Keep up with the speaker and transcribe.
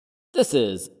This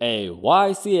is a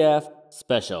YCF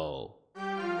special.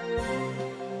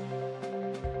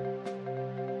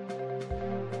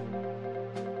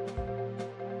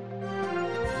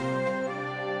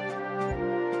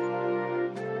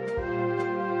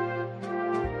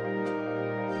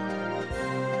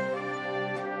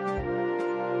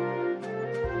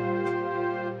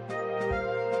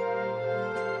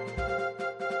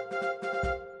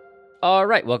 All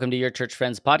right, welcome to your Church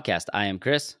Friends podcast. I am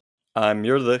Chris. I'm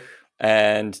Yurlich,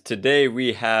 and today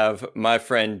we have my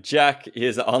friend Jack. He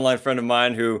is an online friend of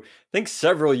mine who I think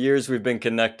several years we've been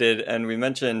connected, and we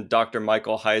mentioned Dr.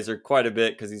 Michael Heiser quite a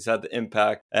bit because he's had the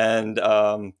impact. And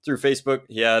through Facebook,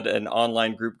 he had an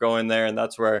online group going there, and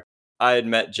that's where I had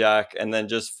met Jack. And then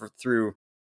through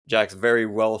Jack's very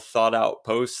well thought out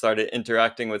posts, started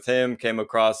interacting with him, came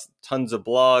across tons of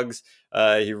blogs.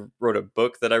 He wrote a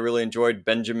book that I really enjoyed,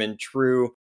 Benjamin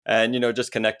True, and,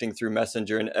 just connecting through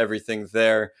Messenger and everything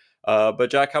there. But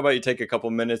Jack, how about you take a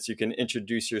couple minutes? You can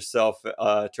introduce yourself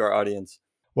to our audience.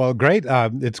 Well, great.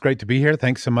 It's great to be here.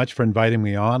 Thanks so much for inviting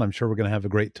me on. I'm sure we're going to have a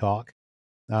great talk.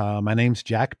 My name's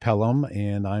Jack Pelham,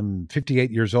 and I'm 58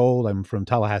 years old. I'm from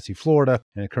Tallahassee, Florida,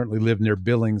 and I currently live near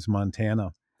Billings,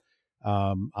 Montana.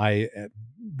 I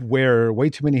wear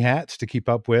way too many hats to keep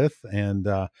up with, and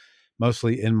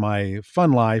mostly in my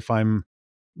fun life, I'm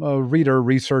a reader,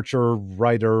 researcher,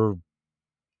 writer,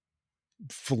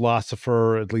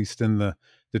 philosopher, at least in the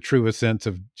truest sense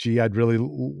of, I'd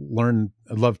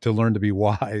love to learn to be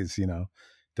wise, the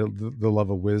love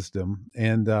of wisdom.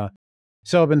 And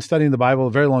so I've been studying the Bible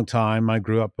a very long time. I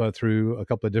grew up through a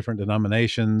couple of different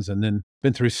denominations and then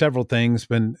been through several things,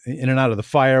 been in and out of the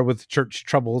fire with church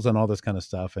troubles and all this kind of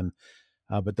stuff. And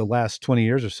but the last 20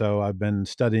 years or so, I've been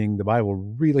studying the Bible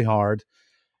really hard.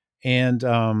 And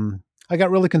I got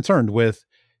really concerned with,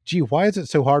 why is it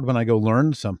so hard when I go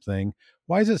learn something?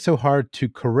 Why is it so hard to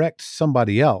correct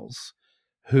somebody else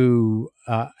who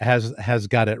has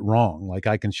got it wrong? Like,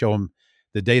 I can show them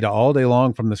the data all day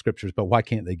long from the scriptures, but why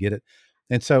can't they get it?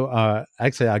 And so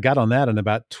actually, I got on that in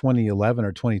about 2011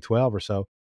 or 2012 or so.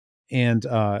 And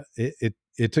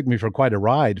it took me for quite a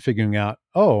ride figuring out,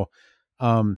 people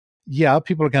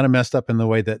are kind of messed up in the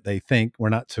way that they think. We're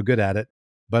not so good at it.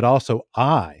 But also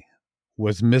I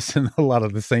was missing a lot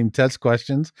of the same test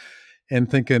questions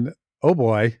and thinking, oh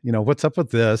boy, what's up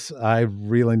with this? I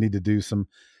really need to do some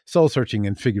soul searching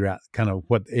and figure out kind of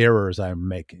what errors I'm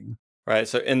making. Right.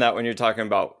 So in that, when you're talking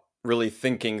about really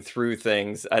thinking through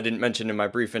things, I didn't mention in my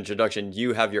brief introduction,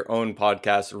 you have your own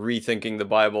podcast, Rethinking the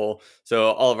Bible.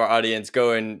 So all of our audience,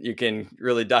 go and you can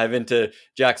really dive into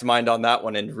Jack's mind on that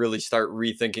one and really start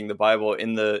rethinking the Bible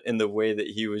in the way that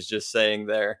he was just saying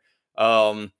there.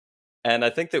 And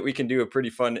I think that we can do a pretty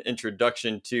fun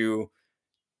introduction to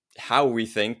how we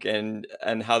think and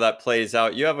how that plays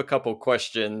out. You have a couple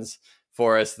questions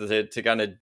for us to kind of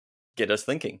get us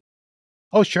thinking.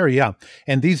 Oh, sure. Yeah.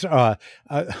 And these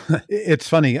it's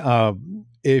funny.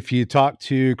 If you talk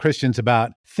to Christians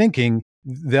about thinking,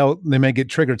 they may get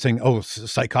triggered saying, oh,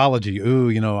 psychology. Ooh,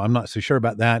 I'm not so sure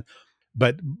about that.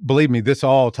 But believe me, this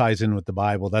all ties in with the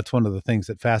Bible. That's one of the things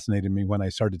that fascinated me when I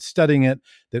started studying it,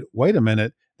 that, wait a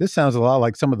minute, this sounds a lot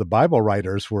like some of the Bible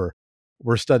writers were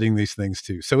studying these things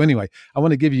too. So anyway, I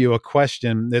want to give you a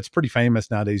question that's pretty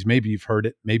famous nowadays. Maybe you've heard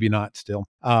it, maybe not still.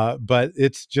 But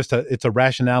it's just it's a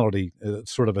rationality,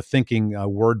 sort of a thinking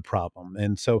word problem.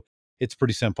 And so it's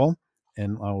pretty simple.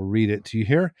 And I'll read it to you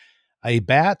here. A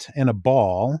bat and a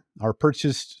ball are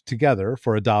purchased together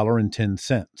for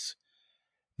 $1.10.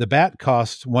 The bat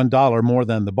costs $1 more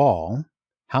than the ball.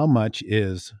 How much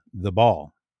is the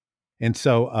ball? And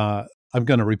so I'm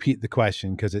going to repeat the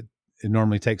question because it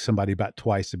normally takes somebody about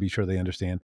twice to be sure they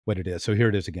understand what it is. So here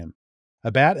it is again.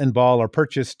 A bat and ball are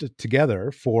purchased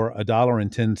together for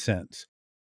 $1.10.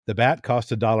 The bat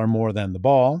costs $1 more than the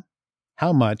ball.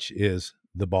 How much is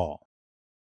the ball?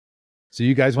 So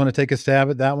you guys want to take a stab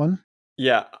at that one?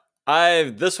 Yeah.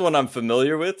 This one I'm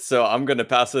familiar with, so I'm going to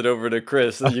pass it over to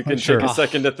Chris. You can Sure. take a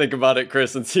second to think about it,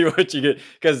 Chris, and see what you get.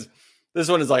 Because this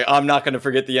one is like, I'm not going to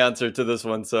forget the answer to this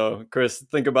one. So, Chris,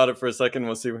 think about it for a second.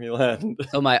 We'll see where you land.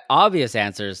 So my obvious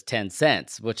answer is 10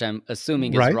 cents, which I'm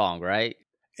assuming is wrong, right?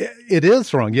 It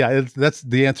is wrong. Yeah, that's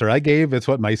the answer I gave. It's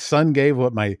what my son gave,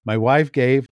 what my wife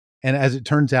gave. And as it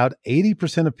turns out,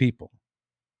 80% of people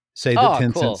say that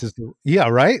 10 cents is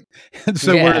right? And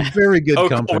so we're a very good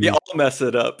company. We all mess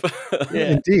it up.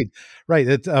 Indeed. Right.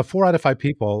 It's 4 out of 5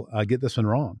 people get this one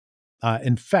wrong.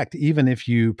 In fact, even if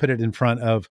you put it in front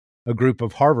of a group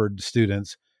of Harvard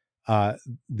students,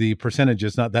 the percentage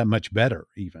is not that much better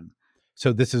even.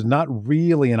 So this is not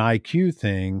really an IQ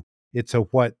thing. It's a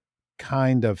what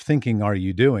kind of thinking are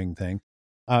you doing thing.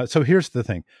 So here's the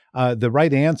thing. The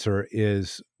right answer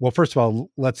is, well, first of all,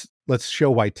 let's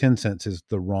show why 10 cents is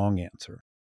the wrong answer.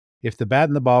 If the bat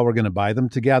and the ball, we're going to buy them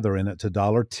together and it's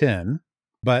 $1.10,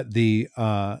 but the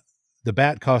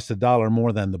bat costs $1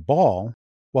 more than the ball.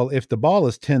 Well, if the ball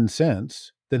is 10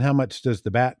 cents, then how much does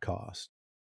the bat cost?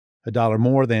 $1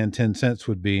 more than 10 cents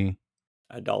would be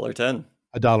 $1.10.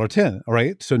 $1.10. All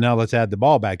right. So now let's add the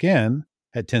ball back in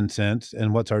at 10 cents.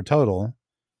 And what's our total?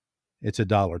 It's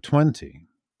 $1.20.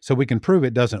 So we can prove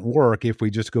it doesn't work if we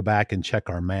just go back and check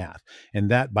our math. And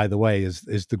that, by the way, is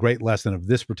the great lesson of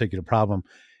this particular problem.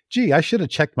 Gee, I should have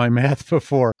checked my math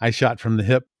before I shot from the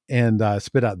hip and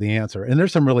spit out the answer. And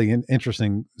there's some really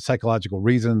interesting psychological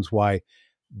reasons why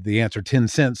the answer 10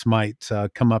 cents might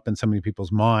come up in so many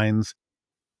people's minds.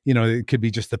 You know, it could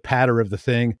be just the patter of the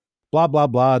thing, blah, blah,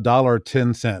 blah,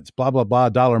 $1.10, blah, blah, blah,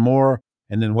 $1 more.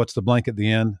 And then what's the blank at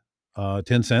the end?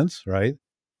 10 cents, right?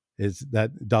 Is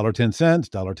that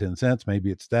 $1.10,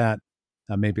 maybe it's that.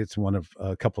 Maybe it's one of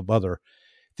a couple of other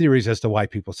theories as to why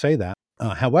people say that.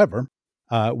 However,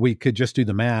 we could just do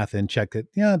the math and check that,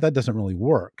 yeah, that doesn't really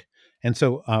work. And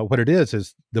so what it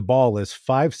is the ball is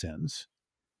 5 cents.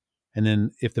 And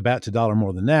then if the bat's $1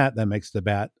 more than that, that makes the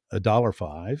bat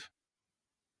 $1.05.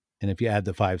 And if you add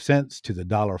the 5 cents to the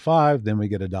 $1.05, then we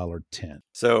get $1.10.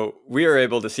 So we were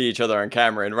able to see each other on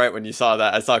camera. And right when you saw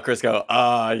that, I saw Chris go,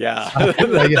 yeah,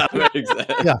 that makes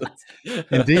sense. Yeah,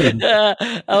 indeed.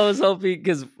 I was hoping,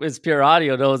 because it's pure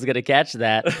audio, no one's going to catch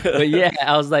that. But yeah,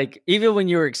 I was like, even when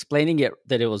you were explaining it,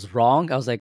 that it was wrong, I was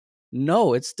like,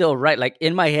 no, it's still right. Like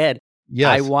in my head, Yes.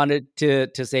 I wanted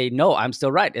to say, no, I'm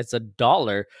still right. It's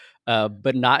 $1.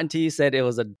 But not until you said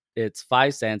it's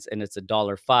 5 cents and it's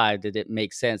 $1.05 did it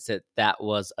make sense that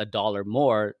was $1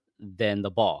 more than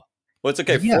the ball. Well, it's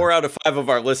okay. Yeah. 4 out of 5 of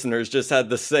our listeners just had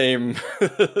the same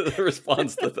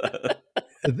response to that.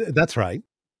 That's right.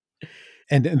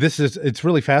 And it's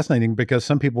really fascinating because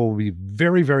some people will be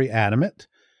very, very adamant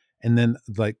and then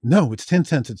like, no, it's 10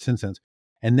 cents, it's 10 cents.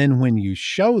 And then when you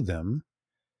show them,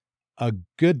 a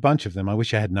good bunch of them, I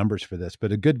wish I had numbers for this,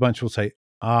 but a good bunch will say,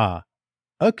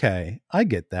 okay, I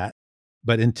get that.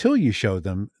 But until you show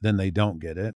them, then they don't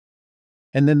get it.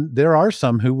 And then there are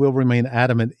some who will remain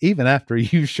adamant even after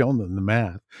you've shown them the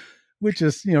math, which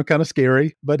is, kind of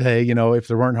scary. But hey, if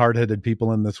there weren't hard-headed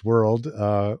people in this world,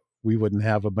 we wouldn't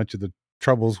have a bunch of the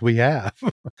troubles we have,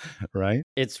 right?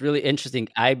 It's really interesting.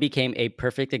 I became a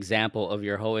perfect example of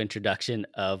your whole introduction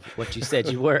of what you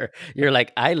said you were. You're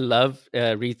like, I love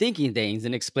rethinking things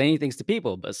and explaining things to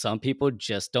people, but some people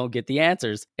just don't get the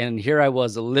answers. And here I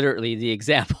was, literally the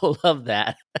example of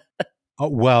that. Oh,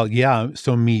 well, yeah.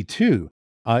 So me too.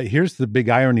 Here's the big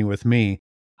irony with me.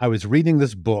 I was reading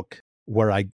this book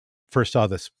where I first saw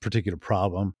this particular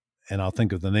problem, and I'll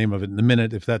think of the name of it in a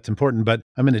minute if that's important. But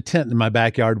I'm in a tent in my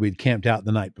backyard. We'd camped out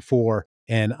the night before,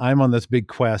 and I'm on this big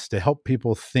quest to help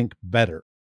people think better.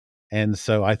 And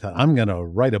so I thought, I'm going to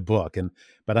write a book,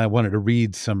 but I wanted to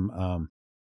read some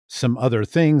other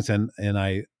things, and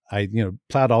I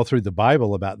plowed all through the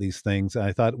Bible about these things. And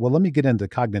I thought, well, let me get into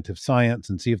cognitive science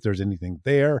and see if there's anything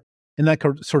there. And that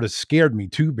sort of scared me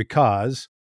too, because,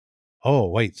 oh,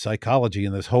 wait, psychology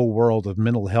and this whole world of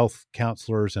mental health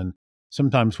counselors, and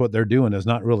sometimes what they're doing is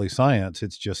not really science.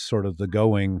 It's just sort of the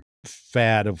going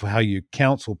fad of how you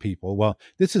counsel people. Well,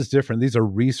 this is different. These are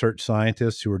research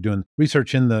scientists who are doing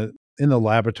research in the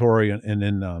laboratory and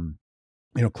in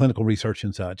clinical research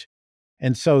and such.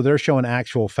 And so they're showing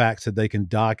actual facts that they can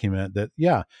document that,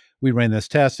 yeah, we ran this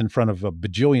test in front of a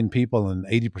bajillion people and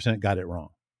 80% got it wrong.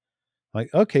 Like,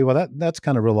 okay, well, that's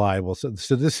kind of reliable. So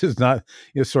this is not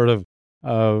sort of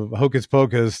hocus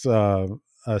pocus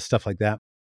stuff like that.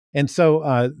 And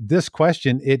so this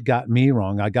question, it got me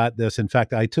wrong. I got this. In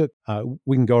fact, I took,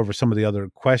 we can go over some of the other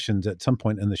questions at some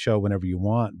point in the show whenever you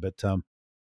want. But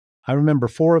I remember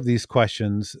 4 of these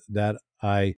questions that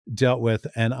I dealt with,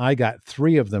 and I got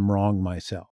 3 of them wrong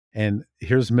myself. And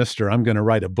here's Mr. I'm going to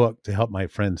write a book to help my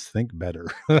friends think better.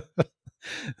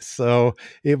 So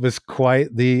it was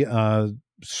quite the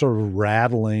sort of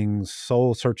rattling,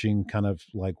 soul-searching kind of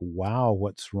like, wow,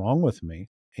 what's wrong with me?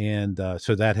 And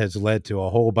so that has led to a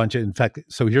whole bunch of, in fact,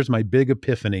 so here's my big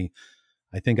epiphany.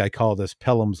 I think I call this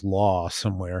Pelham's Law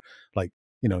somewhere, like,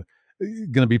 going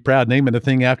to be proud naming a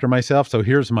thing after myself. So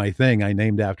here's my thing I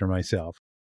named after myself.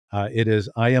 It is,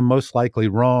 I am most likely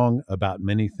wrong about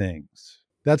many things.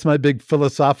 That's my big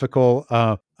philosophical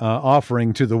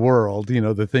offering to the world,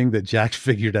 the thing that Jack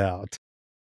figured out.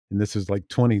 And this is like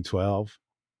 2012.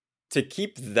 To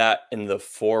keep that in the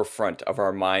forefront of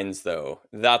our minds, though,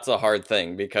 that's a hard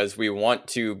thing, because we want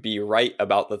to be right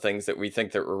about the things that we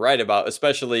think that we're right about,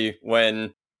 especially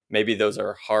when maybe those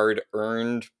are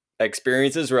hard-earned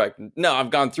experiences, we're like, no, I've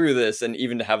gone through this. And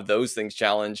even to have those things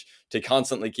challenged, to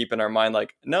constantly keep in our mind,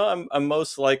 like, no, I'm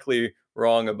most likely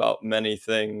wrong about many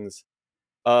things.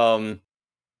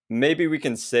 Maybe we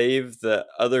can save the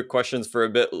other questions for a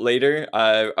bit later.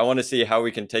 I want to see how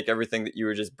we can take everything that you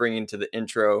were just bringing to the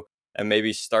intro and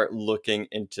maybe start looking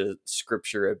into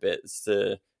scripture a bit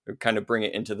to kind of bring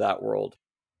it into that world.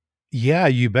 Yeah,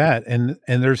 you bet. And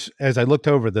there's, as I looked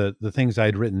over the things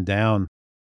I'd written down,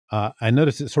 I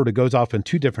noticed it sort of goes off in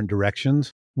two different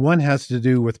directions. One has to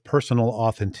do with personal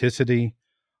authenticity.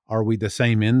 Are we the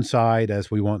same inside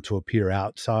as we want to appear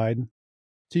outside?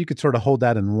 So you could sort of hold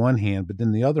that in one hand, but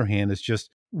then the other hand is just,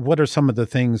 what are some of the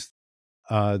things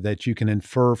that you can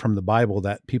infer from the Bible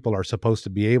that people are supposed to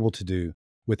be able to do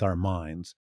with our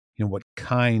minds? You know, what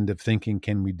kind of thinking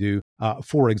can we do?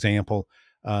 For example,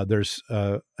 there's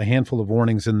a handful of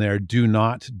warnings in there. Do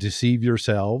not deceive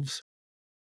yourselves.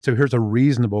 So here's a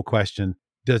reasonable question.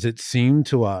 Does it seem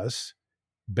to us,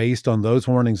 based on those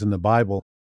warnings in the Bible,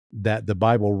 that the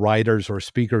Bible writers or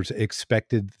speakers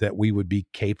expected that we would be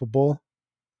capable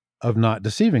of not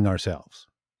deceiving ourselves?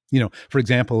 You know, for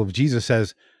example, if Jesus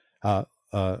says,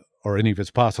 or any of his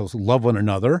apostles, love one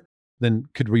another, then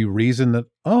could we reason that,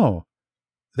 oh,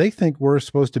 they think we're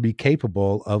supposed to be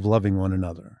capable of loving one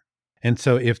another? And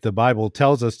so if the Bible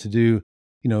tells us to do,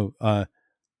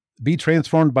 be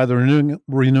transformed by the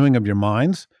renewing of your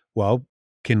minds, well,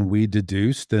 can we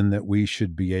deduce then that we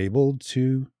should be able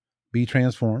to be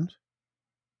transformed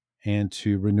and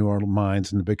to renew our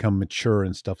minds and to become mature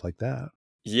and stuff like that?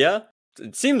 Yeah,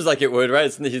 it seems like it would,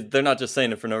 right? They're not just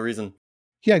saying it for no reason.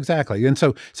 Yeah, exactly. And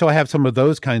so I have some of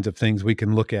those kinds of things. We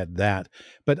can look at that.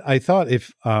 But I thought,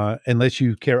 if unless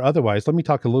you care otherwise, let me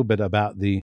talk a little bit about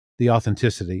the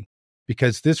authenticity,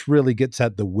 because this really gets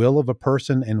at the will of a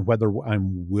person and whether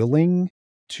I'm willing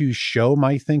to show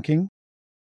my thinking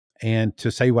and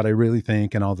to say what I really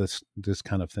think and all this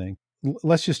kind of thing.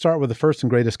 Let's just start with the first and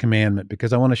greatest commandment,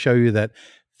 because I want to show you that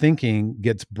thinking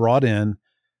gets brought in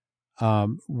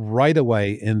right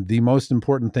away in the most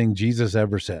important thing Jesus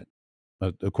ever said,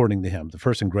 according to him, the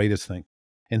first and greatest thing.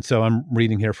 And so I'm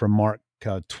reading here from Mark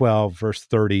 12, verse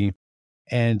 30.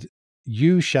 And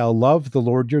you shall love the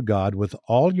Lord your God with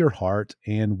all your heart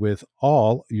and with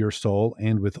all your soul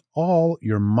and with all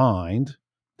your mind.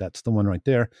 That's the one right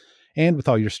there. And with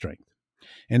all your strength.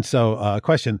 And so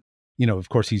question, of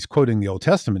course, he's quoting the Old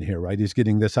Testament here, right? He's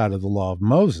getting this out of the law of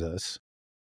Moses.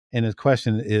 And his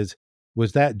question is,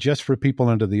 was that just for people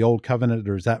under the Old Covenant,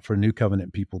 or is that for New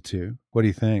Covenant people too? What do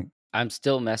you think? I'm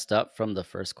still messed up from the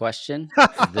first question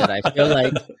that I feel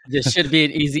like this should be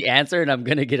an easy answer and I'm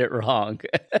going to get it wrong.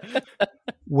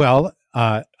 Well,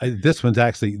 this one's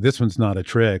not a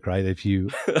trick, right? If you,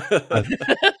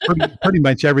 pretty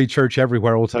much every church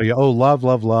everywhere will tell you, oh, love,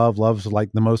 love, love. Love's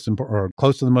like the most important, or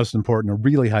close to the most important, or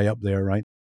really high up there, right?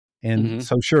 And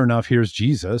so sure enough, here's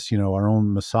Jesus, our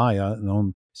own Messiah and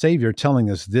own Savior, telling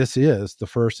us this is the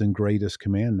first and greatest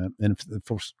commandment. And of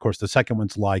course, the second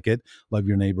one's like it, love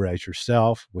your neighbor as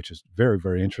yourself, which is very,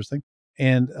 very interesting.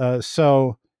 And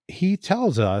so he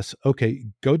tells us, okay,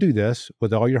 go do this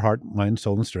with all your heart, mind,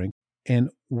 soul, and strength. And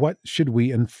what should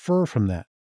we infer from that?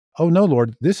 Oh, no,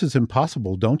 Lord, this is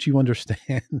impossible. Don't you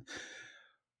understand?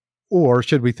 Or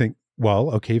should we think, well,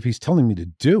 okay, if he's telling me to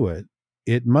do it,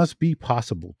 it must be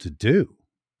possible to do.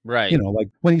 Right. Like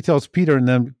when he tells Peter and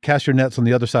them, cast your nets on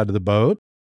the other side of the boat,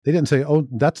 they didn't say, oh,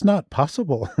 that's not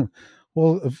possible.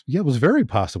 Well, yeah, it was very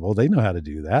possible. They know how to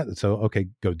do that. So, okay,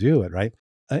 go do it, right?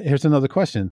 Here's another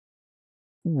question.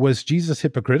 Was Jesus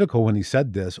hypocritical when he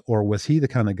said this, or was he the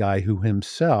kind of guy who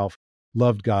himself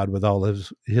loved God with all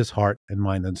his heart and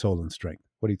mind and soul and strength?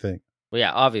 What do you think? Well,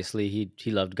 yeah, obviously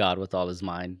he loved God with all his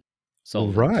mind,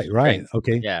 soul, Right, and right. strength.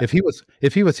 Okay. Yeah.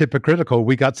 If he was hypocritical,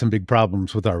 we got some big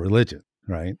problems with our religion,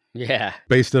 right? Yeah.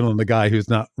 Based on the guy who's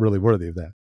not really worthy of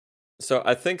that. So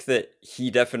I think that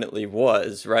he definitely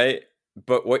was, right?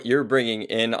 But what you're bringing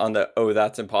in on the, oh,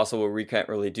 that's impossible, we can't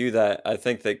really do that. I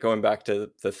think that going back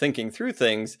to the thinking through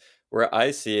things, where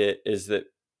I see it is that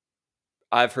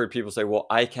I've heard people say, well,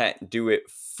 I can't do it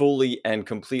fully and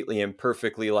completely and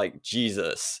perfectly like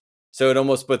Jesus. So it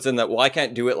almost puts in that, well, I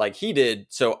can't do it like he did,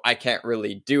 so I can't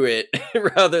really do it,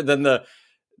 rather than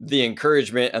the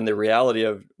encouragement and the reality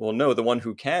of, well, no, the one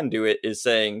who can do it is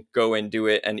saying, go and do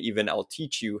it. And even I'll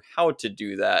teach you how to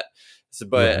do that. So,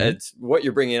 but Right. it's what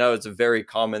you're bringing out. It's a very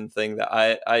common thing that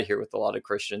I hear with a lot of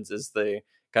Christians, is the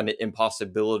kind of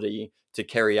impossibility to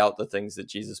carry out the things that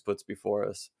Jesus puts before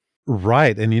us.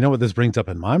 Right. And you know what this brings up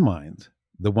in my mind?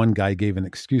 The one guy gave an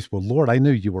excuse. Well, Lord, I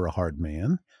knew you were a hard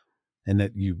man, and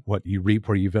that you reap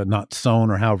where you've not sown,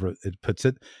 or however it puts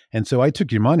it. And so I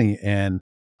took your money and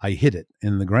I hid it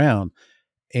in the ground.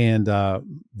 And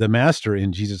the master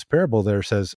in Jesus' parable there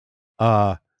says,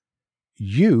 uh,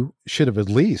 you should have at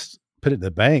least put it in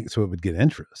the bank so it would get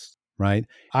interest, right?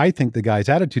 I think the guy's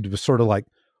attitude was sort of like,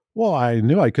 well, I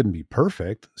knew I couldn't be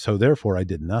perfect, so therefore I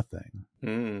did nothing.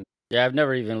 Mm. Yeah, I've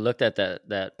never even looked at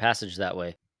that passage that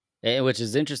way, which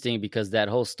is interesting because that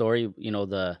whole story,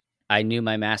 the I knew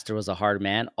my master was a hard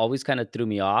man, always kind of threw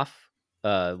me off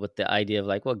with the idea of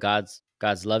like, well, God's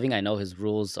loving. I know His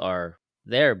rules are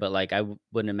there, but like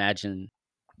wouldn't imagine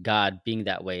God being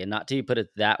that way, and not till you put it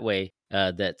that way,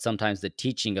 that sometimes the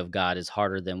teaching of God is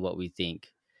harder than what we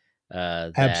think. That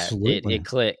it Absolutely.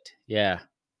 clicked. Yeah,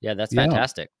 yeah, that's Yeah.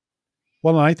 fantastic.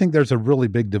 Well, I think there's a really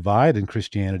big divide in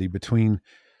Christianity between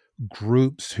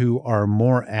groups who are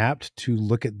more apt to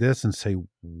look at this and say,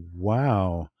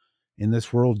 wow, in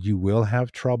this world, you will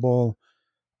have trouble.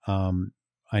 Um,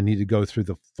 I need to go through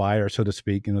the fire, so to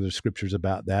speak. There's scriptures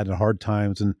about that and hard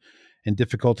times and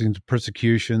difficulties and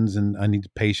persecutions. And I need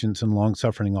patience and long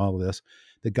suffering, all of this,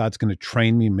 that God's going to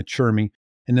train me, mature me.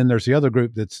 And then there's the other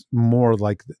group that's more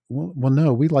like, well,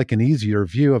 no, we like an easier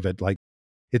view of it. Like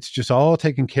it's just all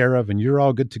taken care of and you're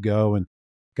all good to go. And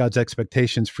God's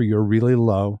expectations for you are really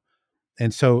low.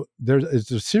 And so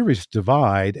there's a serious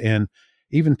divide. And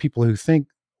even people who think,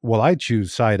 well, I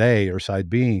choose side A or side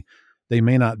B, they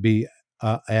may not be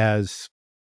as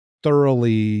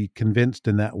thoroughly convinced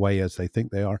in that way as they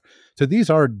think they are. So these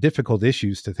are difficult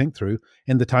issues to think through,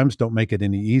 and the times don't make it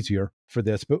any easier for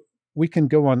this. But we can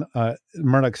go on,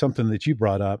 Murdoch, something that you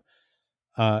brought up.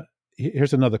 Uh,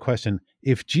 Here's another question.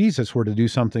 If Jesus were to do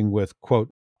something with, quote,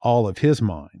 all of his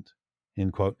mind,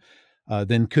 end quote,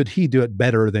 then could he do it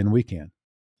better than we can?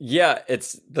 Yeah,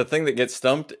 it's the thing that gets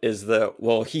stumped is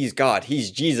well, he's God,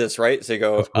 he's Jesus, right? So you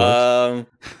go, Of course.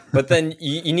 but then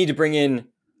you need to bring in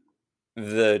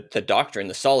the doctrine,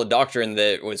 the solid doctrine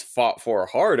that was fought for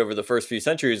hard over the first few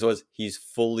centuries was he's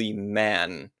fully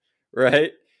man,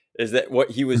 right? Is that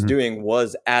what he was Mhm. doing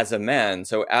was as a man.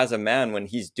 So as a man, when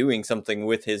he's doing something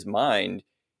with his mind,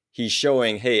 he's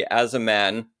showing, hey, as a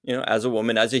man, as a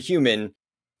woman, as a human,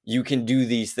 you can do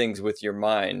these things with your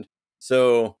mind.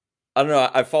 So I don't know.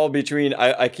 I fall between,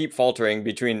 I keep faltering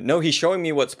between, no, he's showing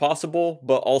me what's possible,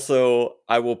 but also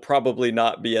I will probably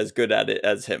not be as good at it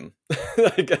as him.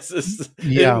 I guess this is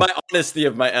Yeah, my honesty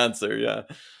of my answer. Yeah.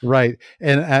 right.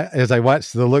 And as I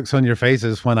watch the looks on your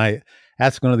faces when I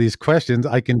ask one of these questions,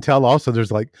 I can tell also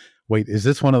there's like, wait, is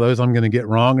this one of those I'm going to get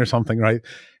wrong or something, right?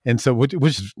 And so, which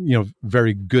is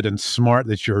very good and smart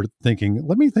that you're thinking.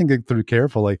 Let me think it through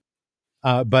carefully.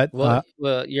 But Well,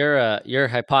 your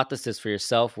hypothesis for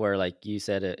yourself, where like you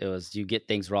said, it was you get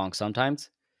things wrong sometimes.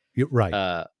 you're right.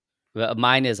 Uh,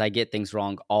 Mine is I get things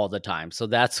wrong all the time, so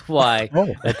that's why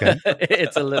Oh, okay.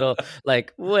 it's a little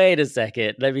like, wait a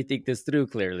second, let me think this through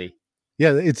clearly.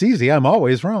 Yeah, it's easy. I'm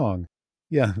always wrong.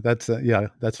 Yeah, that's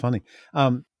funny.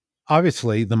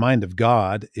 Obviously, the mind of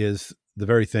God is the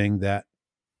very thing that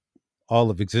all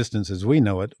of existence as we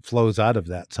know it flows out of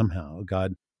that somehow.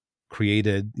 God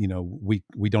created,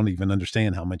 we don't even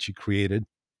understand how much he created.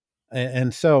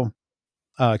 And so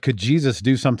could Jesus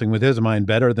do something with his mind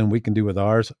better than we can do with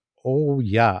ours? Oh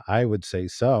yeah, I would say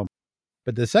so.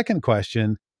 But the second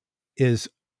question is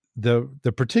the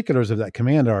particulars of that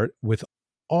command are with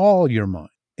all your mind.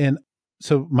 And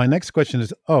so my next question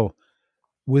is,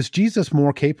 was Jesus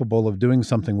more capable of doing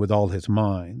something with all his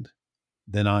mind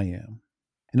than I am?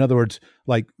 In other words,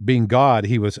 like being God,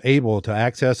 he was able to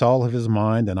access all of his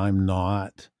mind and I'm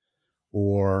not.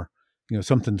 Or,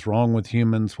 something's wrong with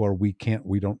humans where we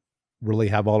don't really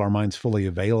have all our minds fully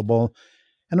available.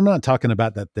 And I'm not talking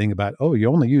about that thing about, you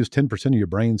only use 10% of your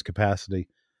brain's capacity.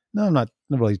 No, I'm not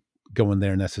really going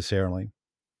there necessarily.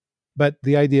 But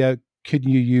the idea, could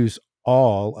you use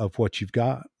all of what you've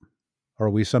got? Or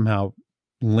are we somehow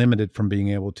limited from being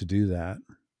able to do that?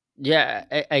 Yeah,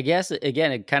 I guess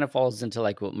again, it kind of falls into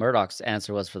like what Murdoch's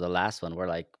answer was for the last one, where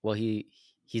like, well,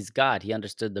 he's God, he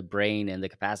understood the brain and the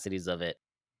capacities of it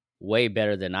way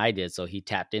better than I did, so he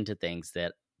tapped into things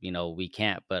that we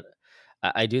can't. But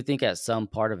I do think at some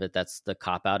part of it, that's the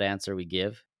cop out answer we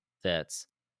give. That's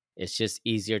It's just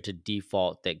easier to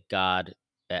default that God,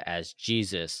 as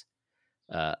Jesus,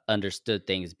 understood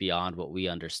things beyond what we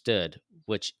understood,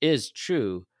 which is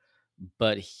true.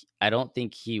 But I don't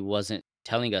think he wasn't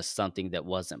telling us something that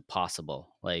wasn't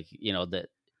possible. Like that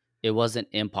it wasn't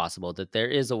impossible. That there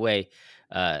is a way.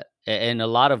 And a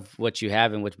lot of what you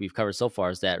have and what we've covered so far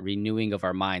is that renewing of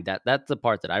our mind. That's the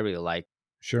part that I really like.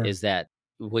 Sure. Is that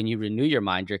when you renew your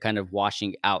mind, you're kind of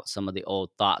washing out some of the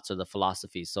old thoughts or the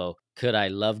philosophy. So, could I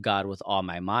love God with all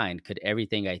my mind? Could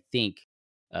everything I think,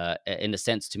 in a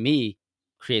sense, to me,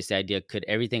 creates the idea: could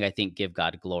everything I think give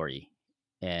God glory?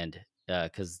 And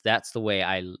because that's the way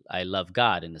I love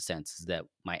God, in a sense, is that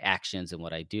my actions and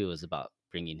what I do is about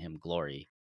bringing Him glory.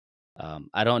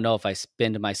 I don't know if I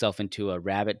spin myself into a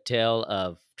rabbit tail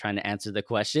of trying to answer the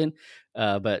question,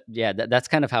 but yeah, that's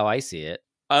kind of how I see it.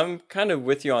 I'm kind of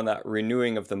with you on that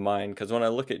renewing of the mind, because when I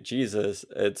look at Jesus,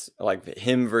 it's like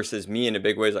him versus me in a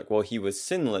big way. It's like, well, he was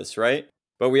sinless, right?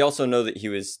 But we also know that he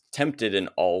was tempted in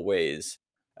all ways.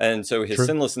 And so his True.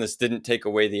 sinlessness didn't take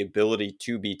away the ability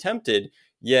to be tempted,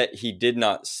 yet he did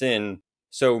not sin.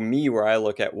 So, me, where I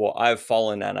look at, well, I've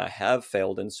fallen and I have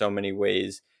failed in so many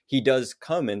ways, he does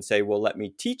come and say, well, let me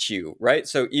teach you, right?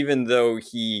 So, even though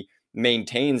he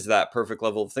maintains that perfect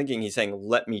level of thinking, he's saying,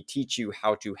 let me teach you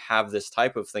how to have this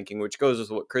type of thinking, which goes with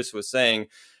what Chris was saying.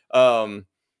 um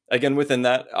Again, within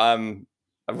that, I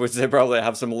would say probably I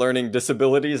have some learning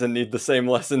disabilities and need the same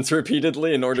lessons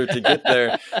repeatedly in order to get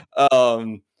there.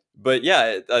 um but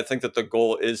yeah, I think that the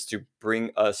goal is to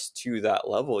bring us to that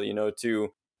level,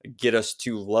 to get us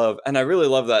to love. And I really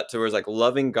love that, towards like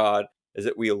loving God is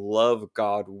that we love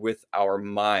God with our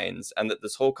minds, and that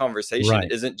this whole conversation Right.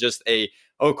 isn't just a,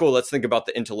 oh, cool, let's think about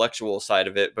the intellectual side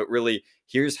of it, but really,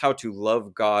 here's how to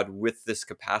love God with this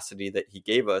capacity that he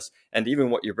gave us. And even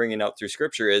what you're bringing out through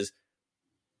scripture is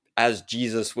as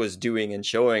Jesus was doing and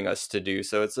showing us to do.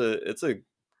 So it's a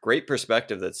great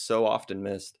perspective that's so often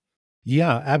missed.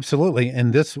 Yeah, absolutely.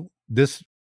 And this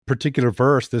particular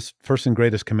verse, this first and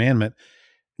greatest commandment,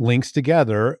 links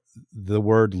together the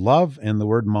word love and the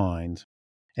word mind.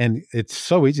 And it's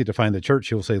so easy to find the church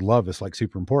who'll say love is like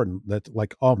super important. That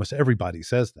like almost everybody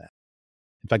says that.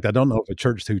 In fact, I don't know of a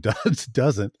church who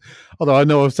doesn't. Although I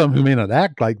know of some who may not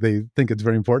act like they think it's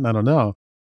very important. I don't know.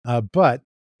 But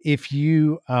if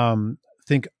you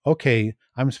think, okay,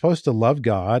 I'm supposed to love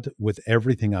God with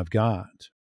everything I've got,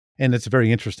 and it's a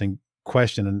very interesting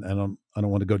question, and I don't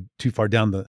want to go too far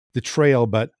down the trail.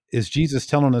 But is Jesus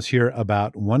telling us here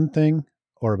about one thing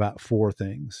or about four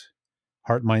things?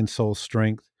 Heart, mind, soul,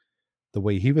 strength. The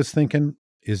way he was thinking,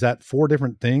 is that four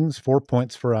different things, 4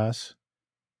 points for us?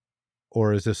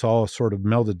 Or is this all sort of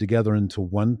melded together into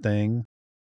one thing?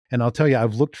 And I'll tell you,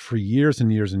 I've looked for years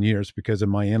and years and years because in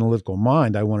my analytical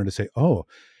mind, I wanted to say, oh,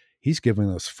 he's giving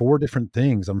us four different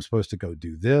things. I'm supposed to go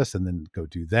do this and then go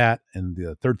do that, and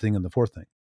the third thing and the fourth thing.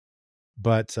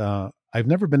 But I've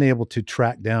never been able to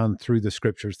track down through the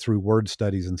scriptures, through word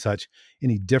studies and such,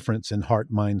 any difference in heart,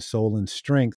 mind, soul, and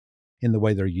strength in the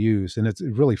way they're used. And it's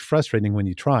really frustrating when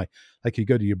you try. Like you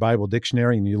go to your Bible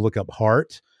dictionary and you look up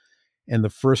heart, and the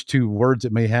first two words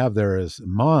it may have there is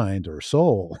mind or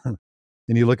soul.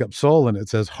 And you look up soul and it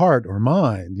says heart or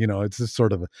mind. It's this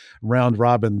sort of a round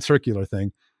robin circular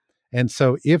thing. And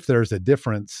so if there's a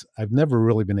difference, I've never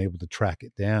really been able to track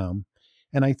it down.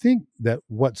 And I think that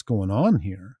what's going on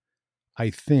here, I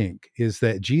think, is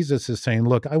that Jesus is saying,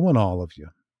 look, I want all of you.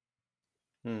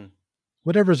 Hmm.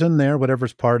 Whatever's in there,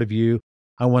 whatever's part of you,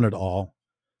 I want it all.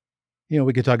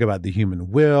 We could talk about the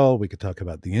human will. We could talk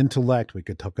about the intellect. We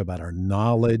could talk about our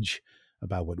knowledge,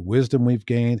 about what wisdom we've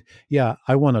gained. Yeah,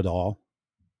 I want it all.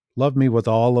 Love me with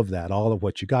all of that, all of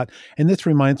what you got. And this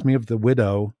reminds me of the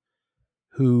widow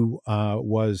who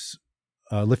was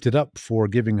lifted up for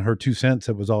giving her 2 cents.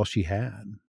 It was all she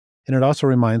had. And it also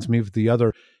reminds me of the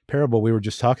other parable we were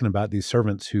just talking about, these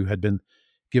servants who had been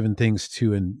given things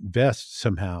to invest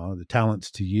somehow, the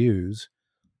talents to use.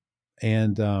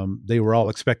 And they were all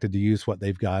expected to use what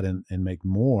they've got and make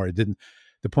more. The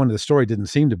point of the story didn't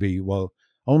seem to be, well,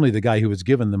 only the guy who was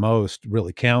given the most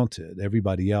really counted.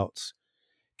 Everybody else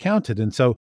counted. And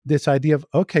so this idea of,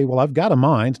 okay, well, I've got a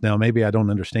mind. Now, maybe I don't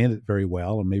understand it very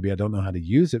well, or maybe I don't know how to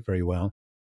use it very well,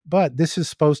 but this is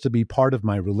supposed to be part of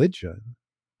my religion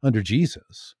under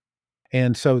Jesus.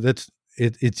 And so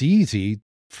it's easy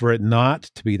for it not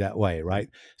to be that way, right?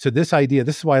 So this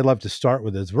is why I love to start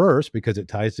with this verse, because it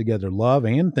ties together love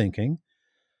and thinking.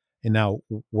 And now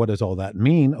what does all that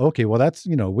mean? Okay, well, that's,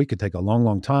 we could take a long,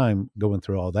 long time going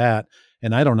through all that.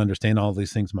 And I don't understand all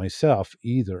these things myself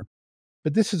either.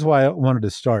 But this is why I wanted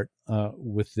to start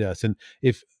with this. And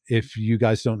if you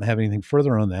guys don't have anything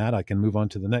further on that, I can move on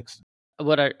to the next.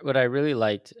 What I really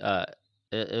liked, it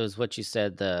was what you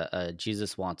said. The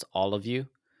Jesus wants all of you.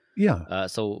 Yeah.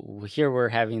 So here we're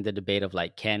having the debate of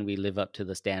like, can we live up to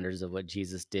the standards of what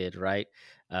Jesus did, right?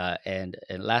 And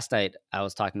last night I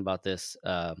was talking about this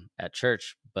at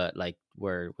church, but like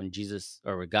when Jesus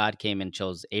or where God came and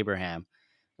chose Abraham,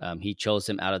 he chose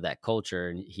him out of that culture,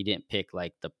 and he didn't pick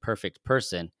like the perfect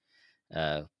person.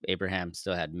 Abraham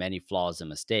still had many flaws and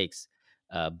mistakes,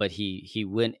 but he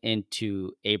went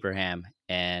into Abraham,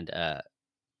 and the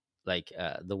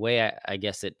way I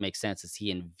guess it makes sense is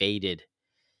he invaded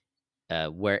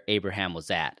where Abraham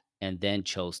was at, and then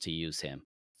chose to use him.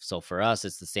 So for us,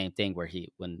 it's the same thing where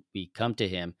when we come to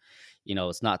him,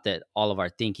 it's not that all of our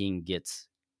thinking gets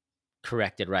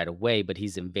corrected right away, but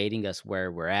he's invading us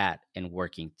where we're at and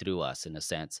working through us in a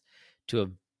sense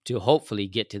to to hopefully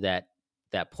get to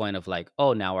that point of like,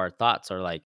 oh, now our thoughts are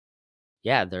like,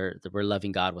 yeah, we're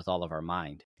loving God with all of our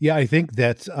mind. Yeah, I think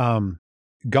that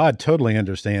God totally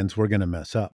understands we're going to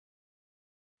mess up.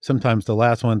 Sometimes the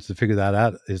last ones to figure that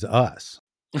out is us,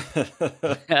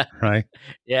 right?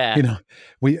 Yeah.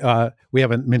 We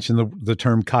haven't mentioned the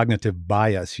term cognitive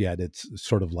bias yet. It's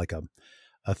sort of like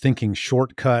a thinking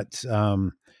shortcut,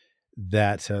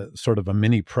 that sort of a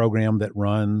mini program that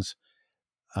runs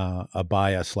a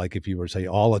bias. Like if you were to say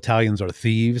all Italians are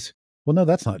thieves, well, no,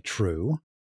 that's not true.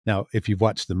 Now, if you've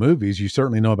watched the movies, you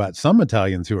certainly know about some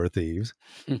Italians who are thieves,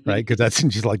 right? Because that's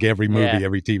just like every movie, Yeah.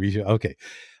 every TV show. Okay.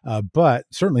 But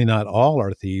certainly not all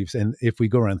are thieves. And if we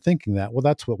go around thinking that, well,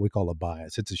 that's what we call a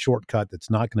bias. It's a shortcut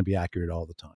that's not going to be accurate all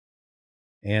the time.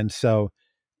 And so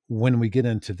when we get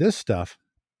into this stuff,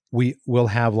 we will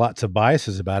have lots of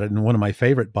biases about it. And one of my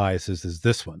favorite biases is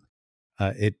this one.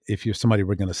 If somebody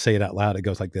were going to say it out loud, it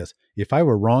goes like this: if I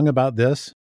were wrong about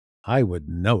this, I would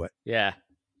know it. Yeah.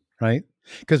 Right?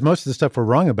 Because most of the stuff we're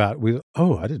wrong about,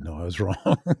 I didn't know I was wrong.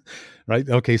 Right?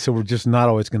 Okay, so we're just not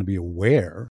always going to be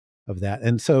aware of that.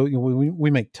 And so we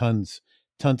make tons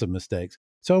of mistakes.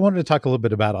 So I wanted to talk a little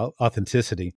bit about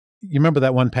authenticity. You remember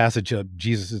that one passage of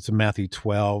Jesus, it's in Matthew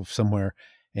 12 somewhere,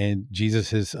 and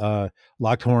Jesus has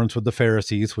locked horns with the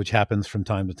Pharisees, which happens from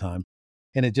time to time.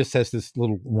 And it just says this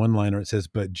little one-liner. It says,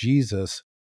 but Jesus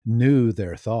knew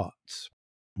their thoughts,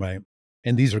 right?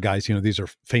 And these are guys, these are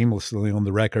famously on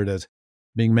the record as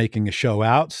making a show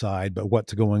outside, but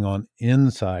what's going on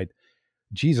inside.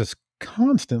 Jesus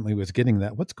constantly was getting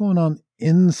that. What's going on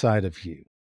inside of you?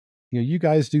 You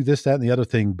guys do this, that, and the other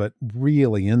thing, but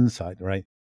really inside, right?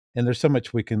 And there's so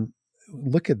much we can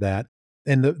look at that.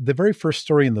 And the very first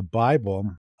story in the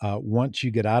Bible, once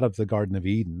you get out of the Garden of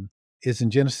Eden, is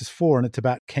in Genesis 4, and it's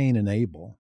about Cain and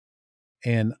Abel.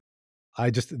 And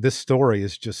this story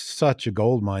is just such a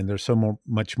gold mine. There's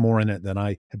much more in it than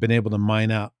I have been able to mine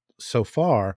out so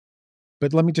far.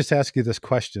 But let me just ask you this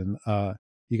question.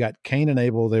 You got Cain and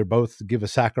Abel. They both give a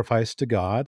sacrifice to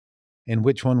God. And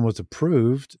which one was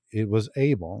approved? It was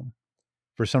Abel.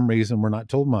 For some reason, we're not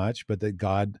told much, but that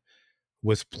God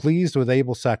was pleased with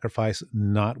Abel's sacrifice,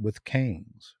 not with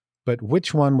Cain's. But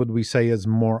which one would we say is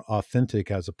more authentic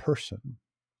as a person,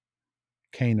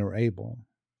 Cain or Abel?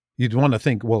 You'd want to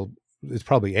think, well, it's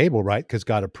probably Abel, right? Because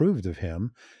God approved of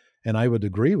him. And I would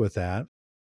agree with that.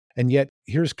 And yet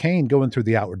here's Cain going through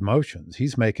the outward motions.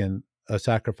 He's making a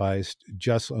sacrifice,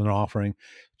 just an offering,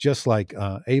 just like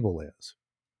Abel is.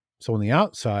 So on the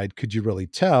outside, could you really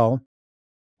tell?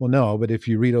 Well, no, but if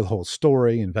you read the whole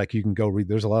story, in fact, you can go read,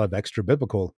 there's a lot of extra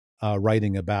biblical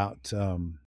writing about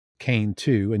Cain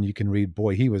too. And you can read,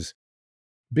 boy, he was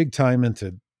big time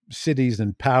into cities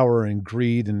and power and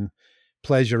greed and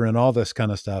pleasure and all this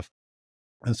kind of stuff.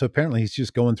 And so apparently he's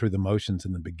just going through the motions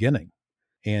in the beginning.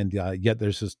 And yet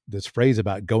there's this phrase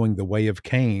about going the way of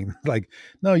Cain. Like,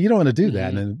 no, you don't want to do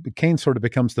that. And Cain sort of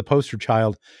becomes the poster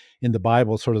child in the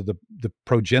Bible, sort of the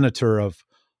progenitor of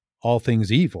all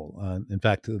things evil. In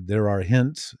fact, there are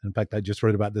hints. In fact, I just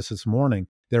read about this morning.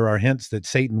 There are hints that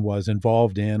Satan was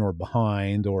involved in or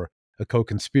behind or a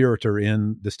co-conspirator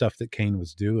in the stuff that Cain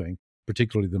was doing,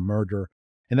 particularly the murder.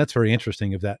 And that's very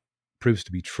interesting if that proves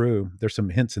to be true. There's some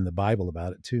hints in the Bible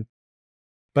about it too.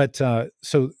 But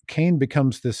so Cain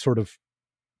becomes this sort of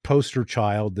poster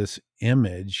child, this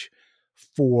image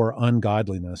for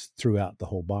ungodliness throughout the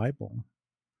whole Bible.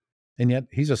 And yet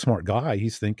he's a smart guy.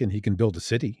 He's thinking he can build a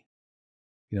city.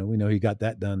 We know he got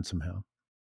that done somehow.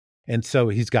 And so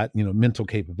he's got, mental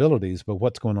capabilities, but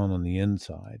what's going on the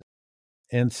inside?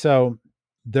 And so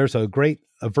there's a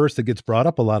verse that gets brought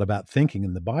up a lot about thinking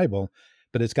in the Bible,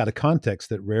 but it's got a context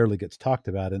that rarely gets talked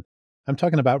about. And I'm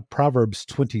talking about Proverbs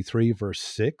 23, verse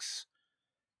 6.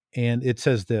 And it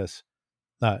says this,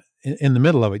 in the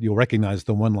middle of it, you'll recognize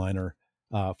the one-liner,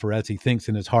 for as he thinks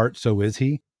in his heart, so is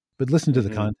he. But listen to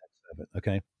the context of it,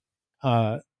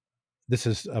 okay? This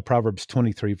is Proverbs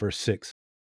 23, verse 6.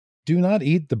 Do not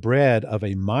eat the bread of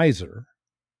a miser,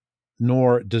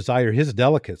 nor desire his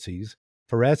delicacies,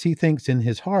 for as he thinks in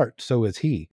his heart, so is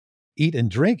he. Eat and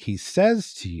drink, he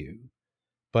says to you,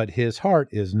 but his heart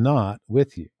is not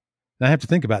with you. And I have to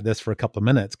think about this for a couple of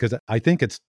minutes because I think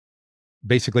it's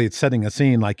setting a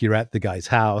scene like you're at the guy's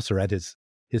house or at his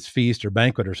feast or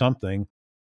banquet or something.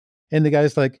 And the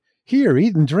guy's like, here,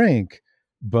 eat and drink.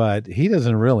 But he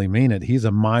doesn't really mean it. He's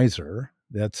a miser.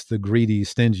 That's the greedy,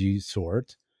 stingy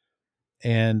sort.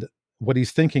 And what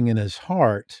he's thinking in his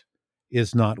heart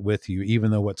is not with you, even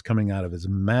though what's coming out of his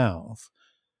mouth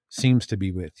seems to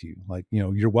be with you. Like,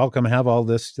 you're welcome, have all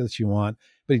this that you want,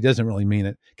 but he doesn't really mean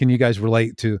it. Can you guys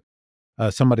relate to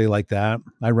somebody like that?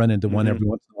 I run into one every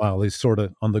once in a while. He's sort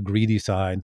of on the greedy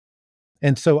side.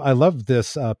 And so I love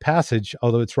this passage,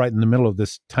 although it's right in the middle of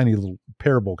this tiny little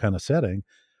parable kind of setting.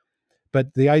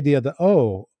 But the idea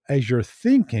that, as you're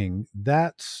thinking,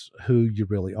 that's who you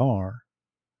really are.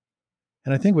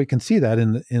 And I think we can see that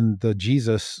in the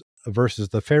Jesus versus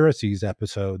the Pharisees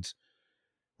episodes,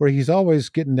 where he's always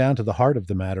getting down to the heart of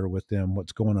the matter with them,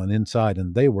 what's going on inside.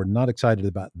 And they were not excited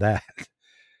about that.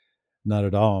 Not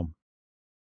at all.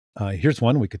 Here's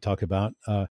one we could talk about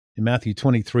in Matthew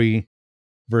 23,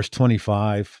 verse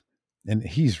 25. And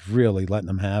he's really letting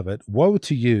them have it. Woe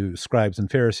to you, scribes and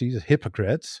Pharisees,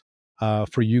 hypocrites,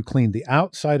 for you clean the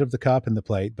outside of the cup and the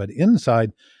plate, but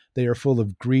inside they are full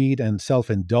of greed and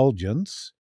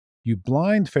self-indulgence. You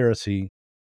blind Pharisee.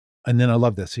 And then I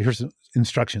love this. Here's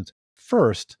instructions.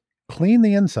 First, clean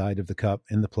the inside of the cup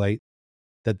and the plate,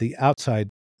 that the outside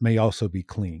may also be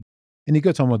clean. And he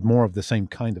goes on with more of the same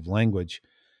kind of language,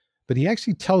 but he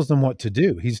actually tells them what to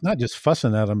do. He's not just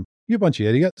fussing at them. You a bunch of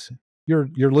idiots. You're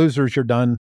losers. You're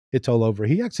done. It's all over.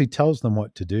 He actually tells them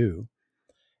what to do.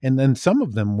 And then some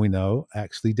of them we know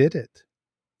actually did it.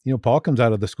 Paul comes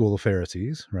out of the school of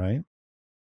Pharisees, right?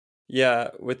 Yeah,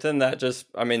 within that,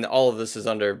 all of this is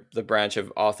under the branch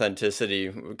of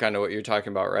authenticity, kind of what you're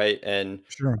talking about, right? And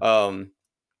Sure.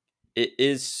 It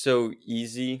is so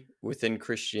easy within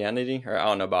Christianity, or I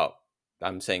don't know about,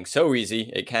 I'm saying so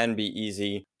easy, it can be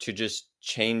easy to just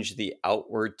change the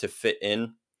outward to fit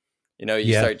in.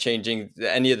 You start changing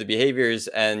any of the behaviors,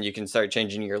 and you can start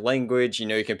changing your language.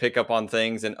 You can pick up on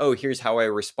things and, here's how I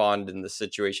respond in this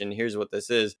situation. Here's what this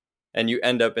is. And you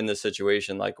end up in the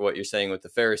situation like what you're saying with the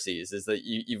Pharisees, is that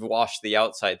you've washed the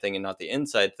outside thing and not the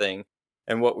inside thing.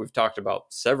 And what we've talked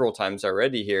about several times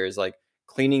already here is like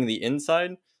cleaning the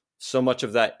inside. So much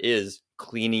of that is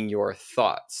cleaning your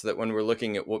thoughts, that when we're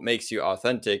looking at what makes you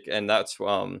authentic, and that's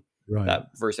Right. that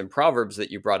verse in Proverbs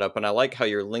that you brought up. And I like how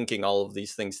you're linking all of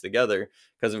these things together,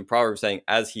 because in Proverbs saying,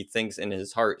 as he thinks in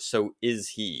his heart, so is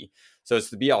he. So it's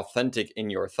to be authentic in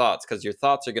your thoughts, because your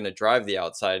thoughts are going to drive the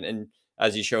outside. And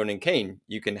as you shown in Cain,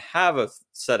 you can have a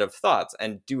set of thoughts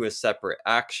and do a separate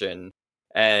action,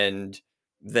 and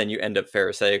then you end up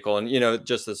Pharisaical, and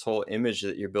just this whole image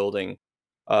that you're building.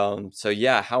 So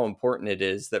yeah, how important it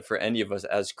is that for any of us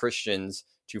as Christians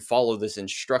to follow this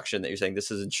instruction that you're saying, this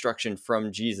is instruction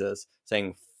from Jesus,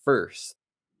 saying first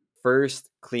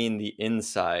clean the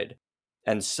inside.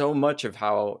 And so much of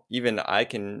how even I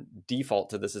can default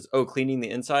to this is, cleaning the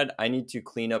inside, I need to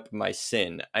clean up my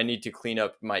sin. I need to clean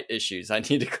up my issues. I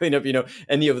need to clean up,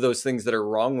 any of those things that are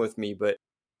wrong with me. But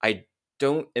I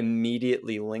don't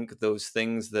immediately link those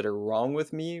things that are wrong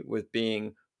with me with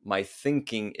being my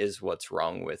thinking is what's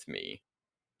wrong with me.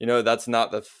 That's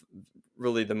not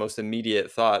really the most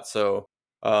immediate thought. So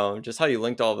just how you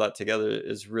linked all of that together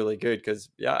is really good, because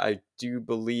I do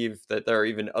believe that there are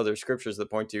even other scriptures that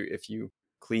point to, if you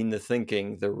clean the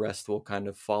thinking, the rest will kind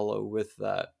of follow with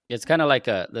that. It's kind of like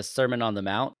the Sermon on the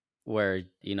Mount, where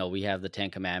we have the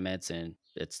 10 Commandments, and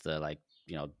it's the like,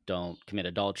 don't commit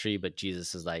adultery, but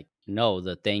Jesus is like, no,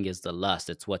 the thing is the lust.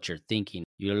 It's what you're thinking.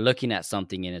 You're looking at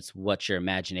something, and it's what your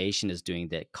imagination is doing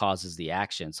that causes the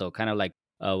action. So kind of like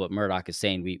what Murdoch is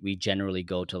saying, we generally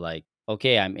go to like,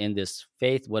 okay, I'm in this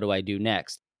faith. What do I do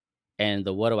next? And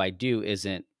the what do I do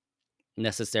isn't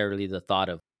necessarily the thought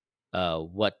of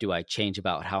what do I change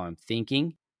about how I'm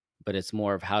thinking, but it's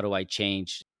more of how do I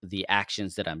change the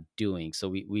actions that I'm doing. So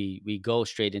we go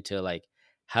straight into like,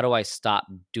 how do I stop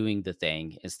doing the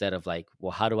thing, instead of like,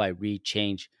 well, how do I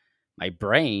rechange my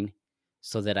brain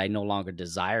so that I no longer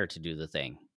desire to do the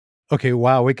thing? Okay,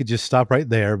 wow, we could just stop right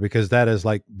there, because that is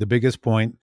like the biggest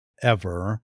point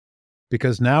ever.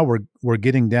 Because now we're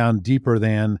getting down deeper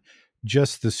than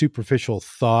just the superficial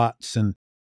thoughts and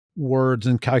words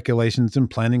and calculations and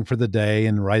planning for the day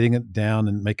and writing it down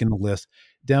and making a list,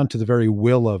 down to the very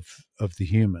will of the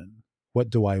human. What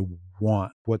do I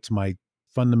want? What's my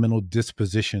fundamental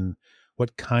disposition?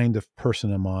 What kind of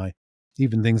person am I?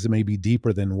 Even things that may be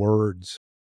deeper than words.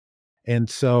 And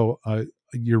so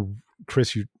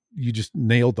Chris, you just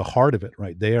nailed the heart of it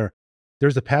right there.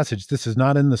 There's a passage. This is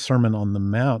not in the Sermon on the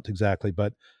Mount exactly,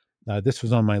 but this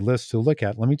was on my list to look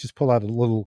at. Let me just pull out a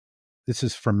little. This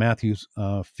is from Matthew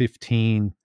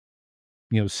 15,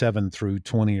 7 through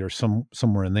 20 or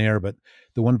somewhere in there. But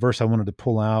the one verse I wanted to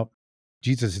pull out,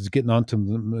 Jesus is getting on to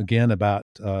them again about,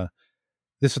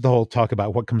 this is the whole talk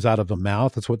about what comes out of the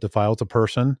mouth. It's what defiles a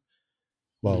person.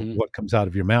 Well, what comes out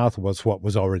of your mouth was what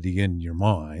was already in your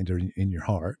mind or in your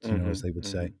heart, as they would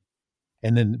say.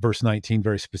 And then verse 19,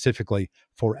 very specifically,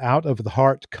 for out of the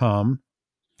heart come,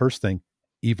 first thing,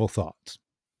 evil thoughts.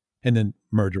 And then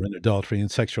murder and adultery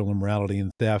and sexual immorality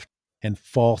and theft and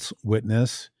false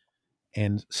witness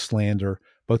and slander.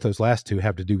 Both those last two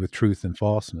have to do with truth and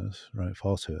falseness, right?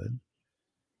 Falsehood.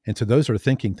 And so those are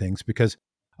thinking things, because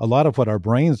a lot of what our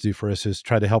brains do for us is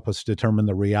try to help us determine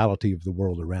the reality of the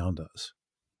world around us.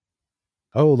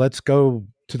 Oh, let's go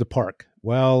to the park.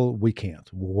 Well, we can't.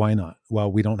 Why not?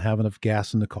 Well, we don't have enough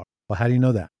gas in the car. Well, how do you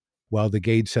know that? Well, the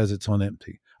gauge says it's on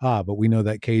empty. But we know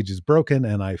that cage is broken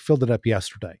and I filled it up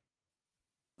yesterday.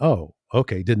 Oh,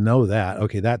 okay. Didn't know that.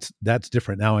 Okay. That's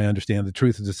different. Now I understand the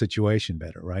truth of the situation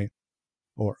better, right?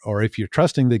 Or if you're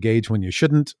trusting the gauge when you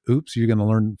shouldn't, oops, you're going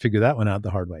to figure that one out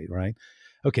the hard way, right?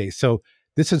 Okay. So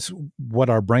this is what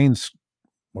our brains,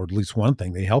 or at least one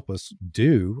thing they help us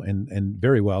do, and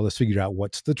very well, is figure out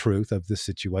what's the truth of this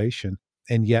situation.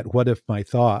 And yet, what if my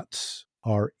thoughts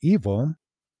are evil?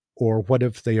 Or what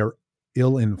if they are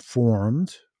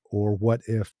ill-informed? Or what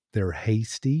if they're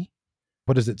hasty?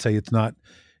 What does it say? It's not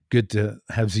good to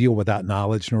have zeal without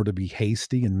knowledge, nor to be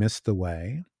hasty and miss the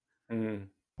way.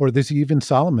 Or there's even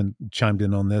Solomon chimed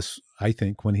in on this, I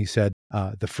think, when he said,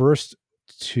 the first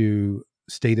to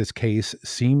state his case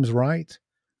seems right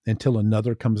until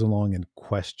another comes along and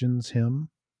questions him.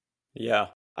 Yeah.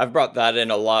 I've brought that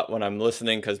in a lot when I'm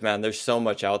listening because, man, there's so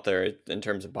much out there in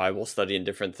terms of Bible study and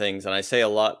different things. And I say a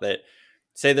lot that,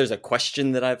 say there's a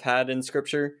question that I've had in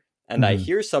scripture and I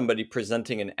hear somebody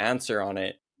presenting an answer on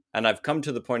it. And I've come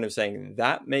to the point of saying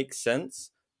that makes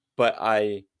sense, but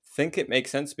I think it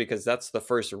makes sense because that's the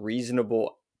first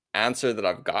reasonable answer that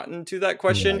I've gotten to that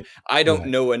question. Right. I don't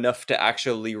know enough to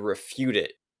actually refute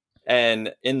it.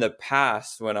 And in the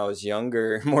past, when I was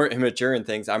younger, more immature and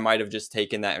things, I might have just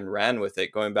taken that and ran with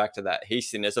it, going back to that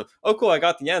hastiness of, oh, cool, I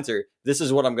got the answer. This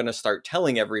is what I'm going to start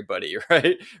telling everybody,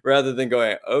 right? Rather than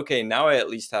going, okay, now I at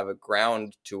least have a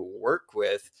ground to work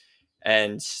with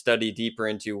and study deeper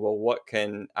into, well, what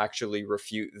can actually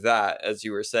refute that? As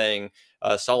you were saying,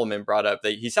 Solomon brought up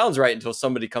that he sounds right until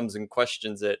somebody comes and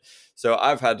questions it. So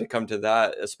I've had to come to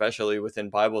that, especially within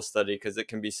Bible study, because it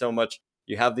can be so much.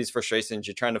 You have these frustrations,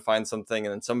 you're trying to find something,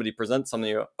 and then somebody presents something,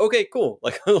 you go, okay, cool,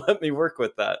 like let me work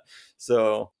with that.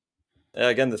 So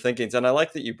again, the thinkings. And I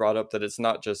like that you brought up that it's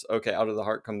not just, okay, out of the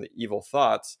heart come the evil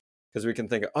thoughts, because we can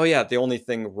think, oh yeah, the only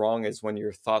thing wrong is when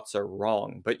your thoughts are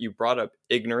wrong. But you brought up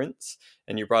ignorance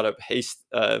and you brought up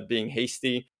being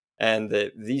hasty, and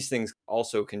that these things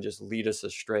also can just lead us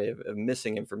astray of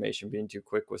missing information, being too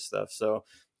quick with stuff. So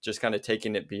just kind of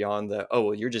taking it beyond the, oh,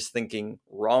 well, you're just thinking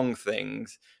wrong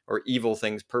things or evil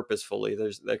things purposefully.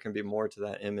 There can be more to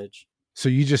that image. So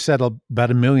you just said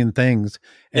about a million things,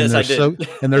 and Yes,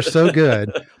 they're so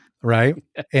good, right?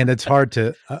 And it's hard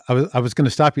to. I was going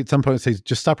to stop you at some point and say,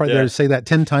 just stop right there and say that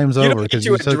 10 times over, because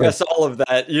you address all of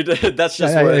that. You did. That's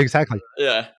just exactly.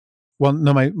 Yeah. Well,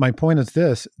 no, my point is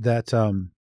this: that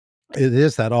it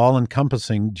is that all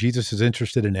encompassing. Jesus is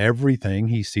interested in everything.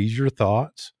 He sees your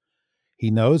thoughts. He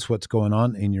knows what's going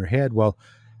on in your head. Well,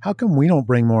 how come we don't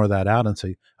bring more of that out and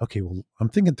say, okay, well, I'm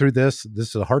thinking through this. This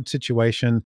is a hard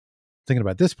situation. Thinking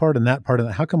about this part and that part.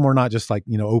 And how come we're not just like,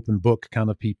 open book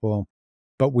kind of people,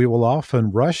 but we will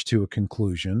often rush to a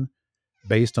conclusion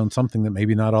based on something that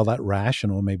maybe not all that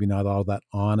rational, maybe not all that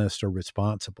honest or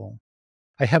responsible.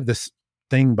 I have this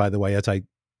thing, by the way, as I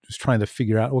was trying to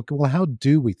figure out, well, how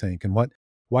do we think, and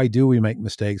why do we make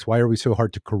mistakes? Why are we so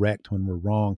hard to correct when we're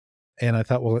wrong? And I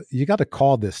thought, well, you got to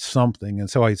call this something. And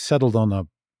so I settled on I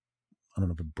don't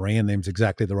know if a brand name's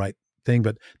exactly the right thing,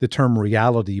 but the term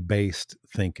reality-based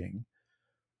thinking.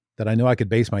 That I know I could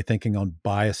base my thinking on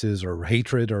biases or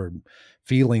hatred or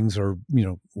feelings or,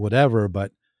 whatever,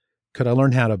 but could I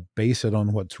learn how to base it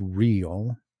on what's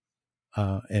real?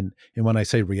 And when I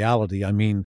say reality, I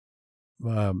mean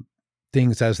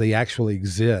things as they actually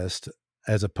exist,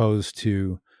 as opposed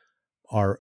to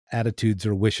our attitudes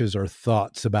or wishes or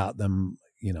thoughts about them,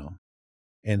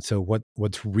 And so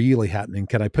what's really happening,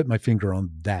 can I put my finger on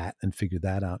that and figure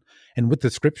that out? And with the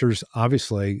scriptures,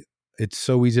 obviously, it's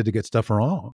so easy to get stuff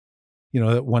wrong.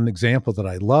 One example that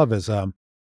I love is,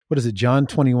 what is it, John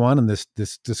 21, and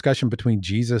this discussion between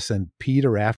Jesus and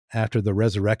Peter after the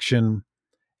resurrection.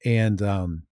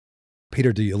 And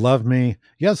Peter, do you love me?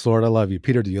 Yes, Lord, I love you.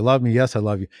 Peter, do you love me? Yes, I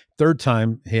love you. Third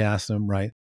time he asked him,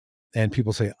 right? And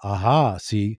people say, aha,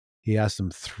 see, he asked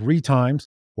him 3 times.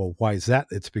 Well, why is that?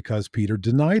 It's because Peter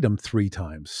denied him 3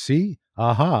 times. See,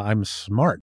 aha, I'm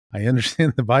smart. I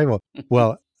understand the Bible.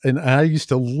 Well, and I used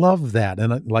to love that.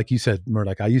 And like you said,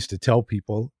 Murdoch, I used to tell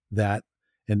people that,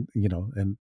 and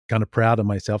kind of proud of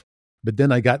myself. But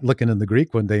then I got looking in the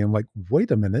Greek one day. I'm like,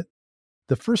 wait a minute.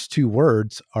 The first two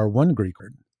words are one Greek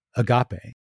word,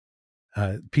 agape.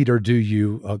 Peter, do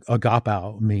you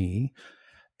agapao me?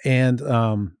 And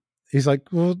he's like,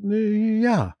 well,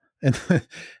 yeah. And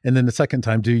and then the second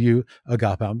time, do you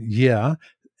agapao me? Yeah.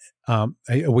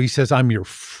 He says, I'm your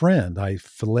friend. I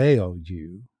phileo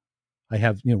you. I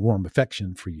have warm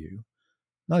affection for you.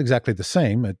 Not exactly the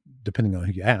same, depending on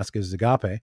who you ask, as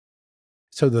agape.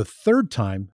 So the third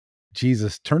time,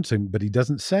 Jesus turns to him, but he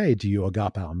doesn't say, do you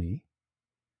agapao me?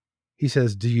 He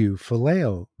says, do you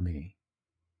phileo me?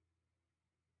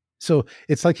 So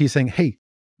it's like he's saying, hey,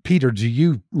 Peter, do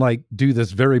you do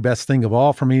this very best thing of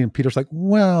all for me? And Peter's like,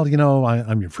 well,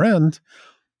 I'm your friend.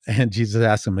 And Jesus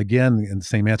asks him again in the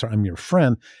same answer, I'm your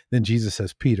friend. Then Jesus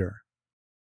says, Peter,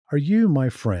 are you my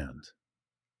friend?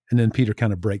 And then Peter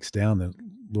kind of breaks down that,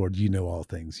 Lord, you know all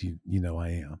things. You know I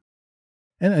am.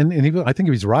 And I think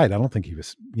he was right. I don't think he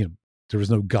was, there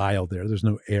was no guile there. There's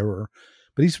no error.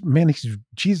 But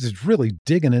Jesus is really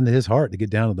digging into his heart to get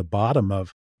down to the bottom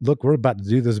of, look, we're about to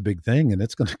do this big thing and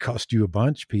it's going to cost you a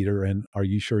bunch, Peter. And are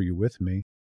you sure you're with me?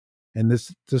 And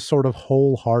this sort of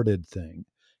wholehearted thing,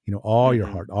 all your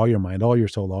heart, all your mind, all your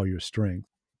soul, all your strength.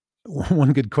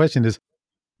 One good question is,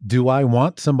 do I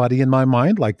want somebody in my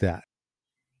mind like that?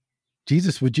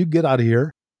 Jesus, would you get out of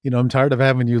here? I'm tired of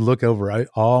having you look over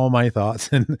all my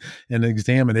thoughts and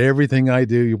examine everything I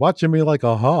do. You're watching me like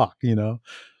a hawk,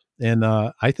 And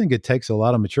I think it takes a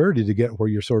lot of maturity to get where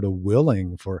you're sort of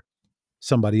willing for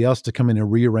somebody else to come in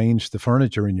and rearrange the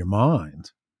furniture in your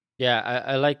mind. Yeah,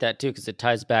 I like that too, because it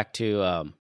ties back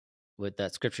to with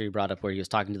that scripture you brought up where he was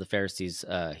talking to the Pharisees.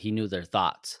 He knew their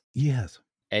thoughts. Yes.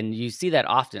 And you see that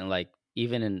often, like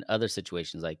even in other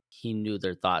situations, like he knew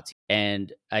their thoughts.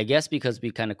 And I guess because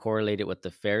we kind of correlated with the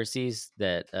Pharisees,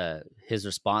 that his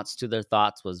response to their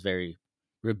thoughts was very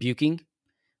rebuking,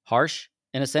 harsh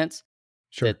in a sense.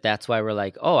 Sure. That's why we're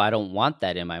like, oh, I don't want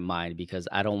that in my mind because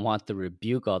I don't want the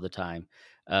rebuke all the time.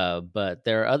 But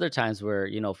there are other times where,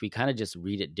 if we kind of just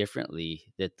read it differently,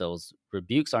 that those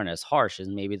rebukes aren't as harsh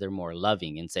and maybe they're more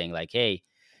loving and saying like, hey,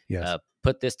 Yes.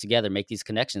 put this together, make these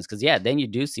connections. Because then you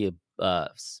do see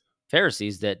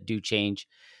Pharisees that do change.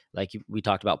 Like we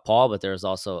talked about Paul, but there's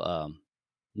also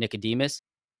Nicodemus,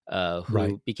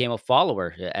 who became a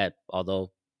follower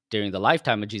although during the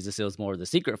lifetime of Jesus, it was more of the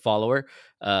secret follower,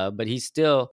 but he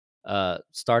still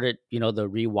started, the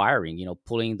rewiring,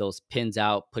 pulling those pins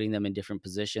out, putting them in different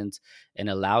positions and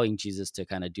allowing Jesus to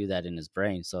kind of do that in his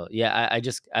brain. So yeah,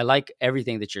 I like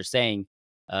everything that you're saying,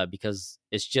 because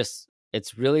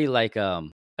it's really like a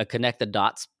connect the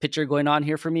dots picture going on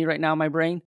here for me right now in my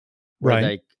brain, where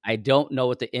like I don't know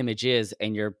what the image is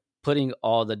and you're putting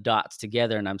all the dots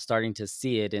together and I'm starting to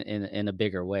see it in a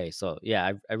bigger way. So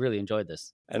yeah, I really enjoyed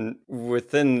this. And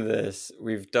within this,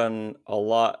 we've done a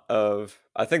lot of,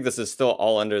 I think this is still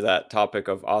all under that topic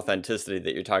of authenticity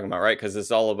that you're talking about, right? Because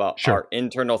it's all about our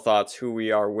internal thoughts, who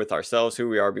we are with ourselves, who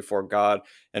we are before God,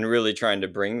 and really trying to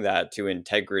bring that to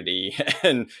integrity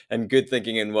and good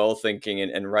thinking and well thinking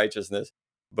and righteousness.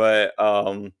 But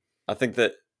I think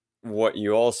that what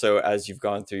you also, as you've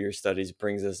gone through your studies,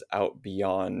 brings us out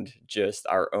beyond just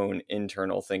our own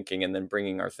internal thinking and then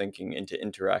bringing our thinking into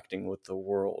interacting with the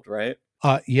world, right?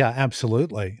 Yeah,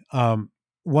 absolutely.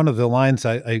 One of the lines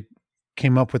I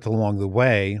came up with along the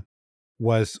way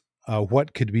was,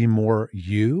 what could be more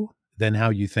you than how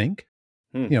you think?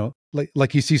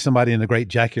 Like you see somebody in a great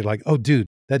jacket, you're like, oh, dude,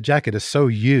 that jacket is so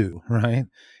you, right?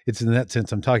 It's in that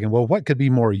sense I'm talking. Well, what could be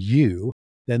more you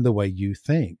than the way you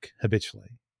think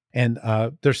habitually? And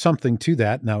there's something to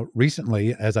that. Now,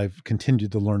 recently, as I've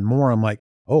continued to learn more, I'm like,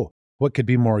 oh, what could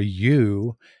be more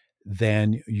you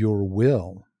than your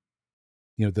will?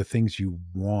 The things you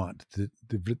want,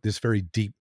 this very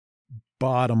deep,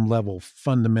 bottom level,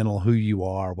 fundamental who you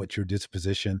are, what's your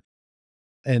disposition.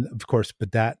 And of course,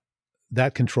 but that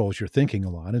controls your thinking a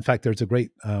lot. In fact, there's a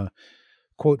great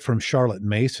quote from Charlotte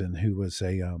Mason, who was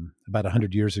about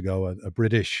 100 years ago, a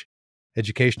British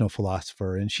educational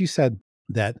philosopher. And she said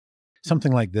that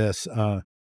something like this,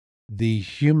 the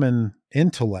human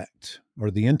intellect or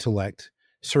the intellect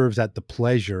serves at the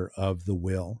pleasure of the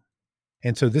will.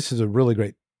 And so this is a really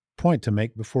great point to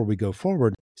make before we go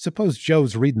forward. Suppose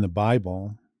Joe's reading the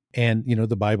Bible and,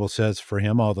 the Bible says for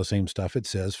him all the same stuff it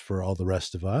says for all the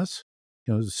rest of us,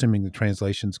 assuming the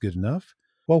translation's good enough.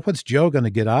 Well, what's Joe going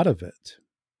to get out of it?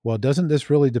 Well, doesn't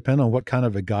this really depend on what kind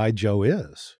of a guy Joe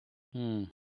is?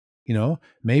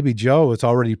 Maybe Joe is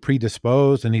already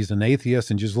predisposed and he's an atheist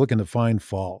and just looking to find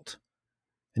fault.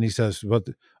 And he says, well,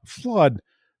 flood,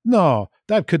 no,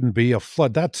 that couldn't be a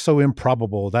flood. That's so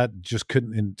improbable. That just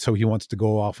couldn't. And so he wants to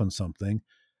go off on something.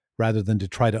 rather than to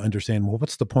try to understand, well,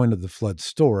 what's the point of the flood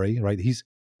story, right?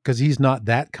 Because he's not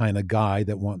that kind of guy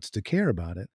that wants to care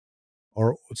about it.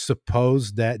 Or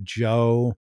suppose that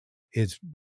Joe is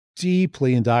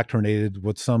deeply indoctrinated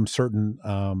with some certain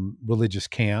religious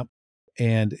camp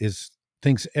and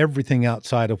thinks everything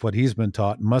outside of what he's been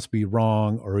taught must be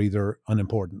wrong or either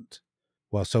unimportant.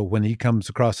 Well, so when he comes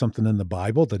across something in the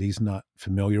Bible that he's not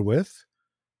familiar with,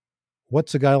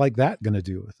 what's a guy like that going to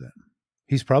do with it?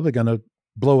 He's probably going to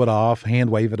blow it off, hand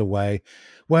wave it away.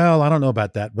 Well, I don't know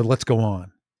about that, but let's go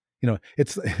on.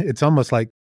 It's almost like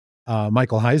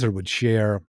Michael Heiser would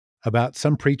share about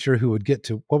some preacher who would get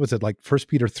to, what was it, like 1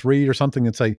 Peter 3 or something,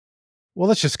 and say, well,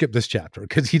 let's just skip this chapter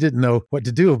because he didn't know what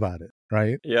to do about it,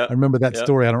 right? Yeah. I remember that Yeah.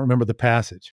 story. I don't remember the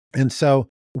passage. And so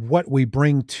what we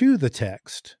bring to the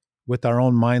text with our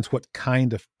own minds, what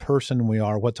kind of person we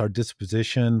are, what's our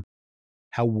disposition,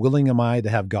 how willing am I to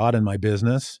have God in my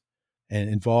business and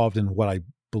involved in what I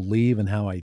believe and how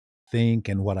I think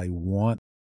and what I want,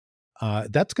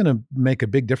 that's going to make a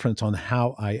big difference on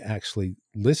how I actually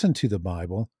listen to the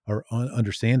Bible or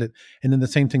understand it. And then the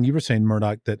same thing you were saying,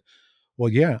 Murdoch, that,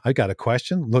 well, yeah, I got a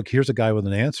question. Look, here's a guy with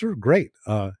an answer. Great.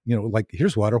 Like,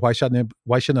 here's water. Why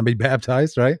shouldn't I be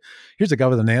baptized? Right. Here's a guy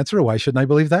with an answer. Why shouldn't I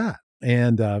believe that?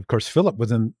 And of course, Philip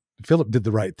did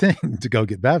the right thing to go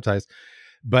get baptized,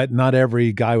 but not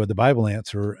every guy with the Bible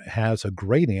answer has a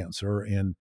great answer.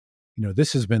 And,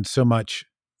 this has been so much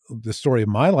the story of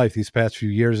my life these past few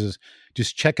years is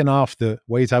just checking off the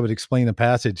ways I would explain a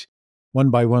passage one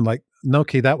by one, like, no,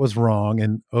 okay, that was wrong.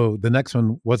 And, oh, the next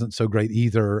one wasn't so great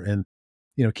either. And,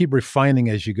 keep refining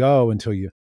as you go until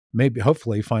you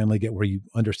hopefully finally get where you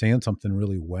understand something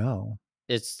really well.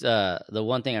 It's the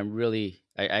one thing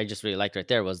I just really liked right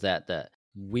there was that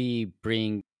we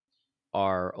bring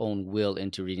our own will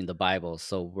into reading the Bible.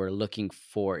 So we're looking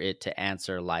for it to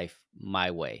answer life my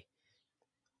way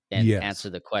and Yes. answer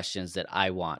the questions that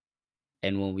I want.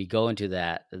 And when we go into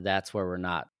that, that's where we're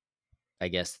not, I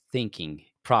guess, thinking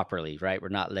properly, right? We're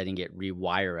not letting it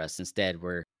rewire us. Instead,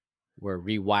 we're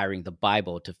rewiring the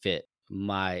Bible to fit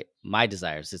my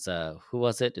desires. It's who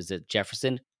was it? Is it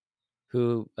Jefferson?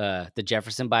 Who the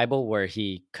Jefferson Bible, where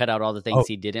he cut out all the things Oh,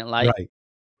 he didn't like.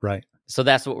 Right. So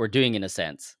that's what we're doing in a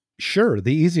sense. Sure.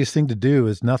 The easiest thing to do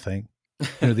is nothing.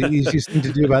 The easiest thing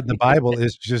to do about the Bible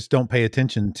is just don't pay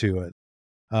attention to it.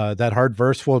 That hard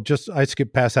verse, well, I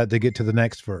skip past that to get to the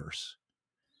next verse.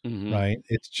 Mm-hmm. Right.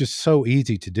 It's just so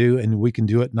easy to do, and we can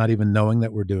do it not even knowing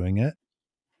that we're doing it.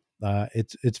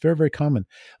 It's very, very common.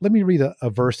 Let me read a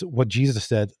verse, what Jesus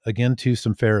said again to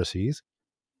some Pharisees.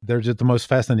 They're just the most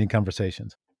fascinating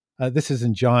conversations. This is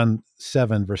in John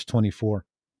 7, verse 24.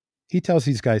 He tells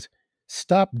these guys,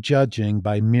 stop judging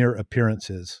by mere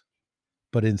appearances,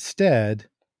 but instead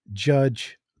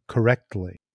judge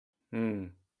correctly.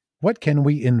 What can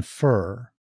we infer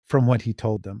from what he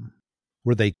told them?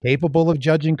 Were they capable of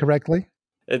judging correctly?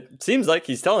 It seems like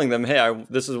he's telling them, hey,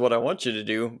 this is what I want you to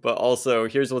do, but also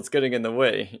here's what's getting in the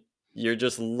way. You're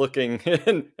just looking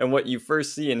and what you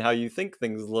first see and how you think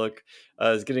things look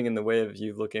is getting in the way of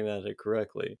you looking at it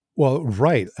correctly. Well,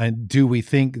 right. And do we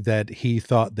think that he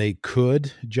thought they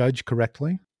could judge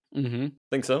correctly? Mm-hmm.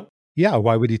 Think so? Yeah.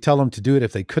 Why would he tell them to do it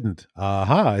if they couldn't?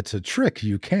 Aha, it's a trick.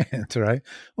 You can't, right?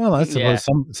 Well, I suppose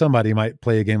somebody might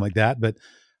play a game like that, but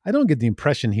I don't get the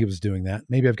impression he was doing that.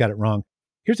 Maybe I've got it wrong.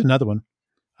 Here's another one.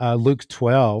 Luke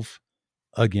 12.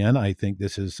 Again, I think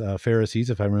this is Pharisees,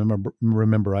 if I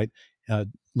remember right.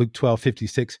 Luke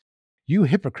 12:56. You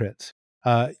hypocrites,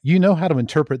 you know how to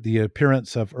interpret the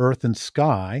appearance of earth and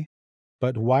sky,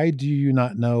 but why do you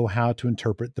not know how to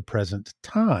interpret the present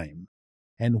time?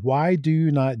 And why do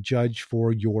you not judge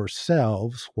for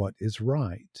yourselves what is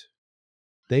right?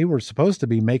 They were supposed to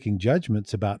be making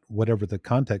judgments about whatever the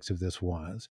context of this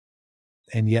was,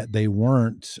 and yet they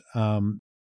weren't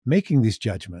making these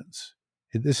judgments.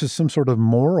 This is some sort of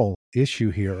moral issue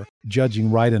here,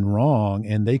 judging right and wrong,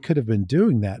 and they could have been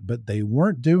doing that, but they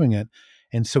weren't doing it.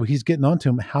 And so he's getting on to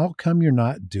him. How come you're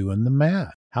not doing the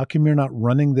math? How come you're not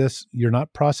running this? You're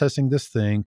not processing this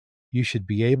thing. You should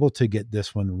be able to get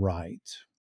this one right.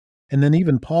 And then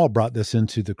even Paul brought this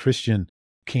into the Christian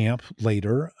camp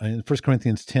later in 1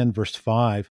 Corinthians 10, verse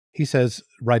 5. He says,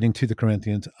 writing to the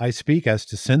Corinthians, I speak as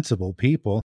to sensible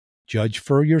people. Judge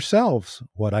for yourselves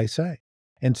what I say.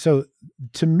 And so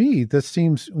to me, this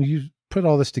seems, when you put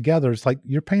all this together, it's like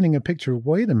you're painting a picture.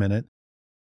 Wait a minute.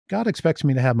 God expects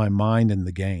me to have my mind in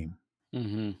the game.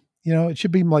 Mm-hmm. It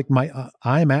should be like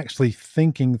I'm actually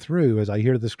thinking through as I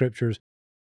hear the scriptures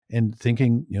and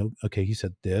thinking, okay, he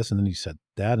said this, and then he said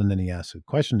that, and then he asked a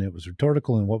question. It was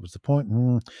rhetorical, and what was the point?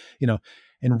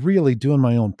 And really doing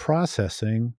my own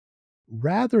processing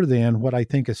rather than what I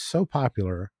think is so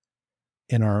popular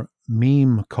in our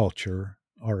meme culture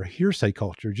or hearsay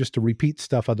culture, just to repeat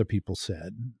stuff other people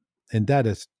said. And that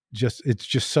is it's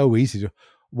just so easy to,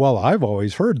 well, I've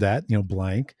always heard that,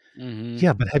 blank. Mm-hmm.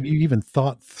 Yeah, but have you even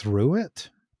thought through it?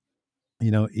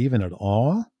 Even at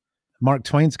all? Mark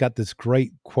Twain's got this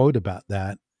great quote about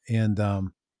that. And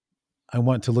I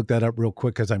want to look that up real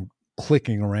quick because I'm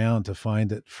clicking around to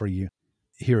find it for you.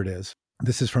 Here it is.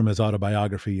 This is from his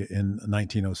autobiography in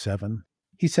 1907.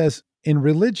 He says, in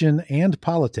religion and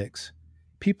politics,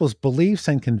 people's beliefs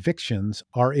and convictions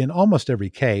are in almost every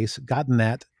case gotten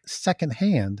at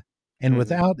secondhand and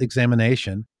without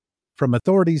examination from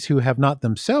authorities who have not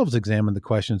themselves examined the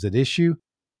questions at issue,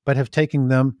 but have taken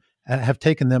them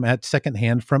at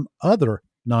secondhand from other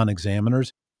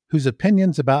non-examiners whose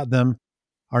opinions about them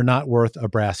are not worth a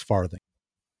brass farthing.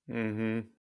 Mm-hmm.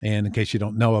 And in case you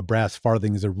don't know, a brass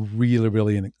farthing is a really,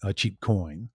 really a cheap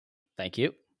coin. Thank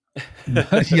you.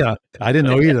 Yeah, I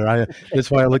didn't know either. That's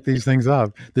why I look these things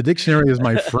up. The dictionary is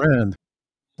my friend.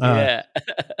 Yeah.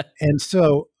 And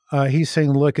so he's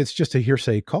saying, look, it's just a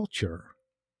hearsay culture.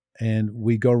 And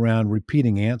we go around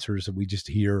repeating answers that we just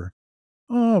hear.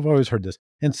 Oh, I've always heard this.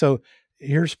 And so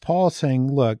here's Paul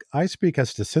saying, look, I speak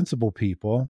as to sensible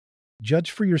people.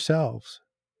 Judge for yourselves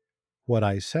what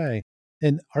I say.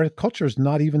 And our culture is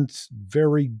not even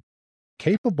very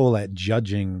capable at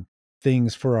judging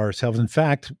things for ourselves. In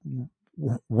fact,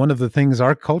 one of the things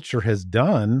our culture has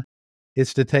done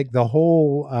is to take the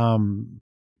whole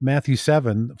Matthew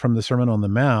 7 from the Sermon on the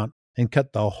Mount and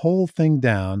cut the whole thing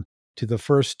down to the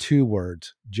first two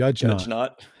words, judge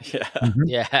not. Yeah. Mm-hmm.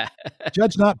 Yeah.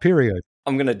 Judge not, period.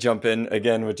 I'm going to jump in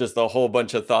again with just a whole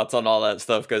bunch of thoughts on all that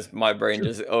stuff because my brain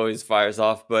just always fires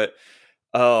off. But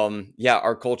yeah,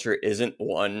 our culture isn't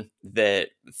one that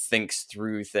thinks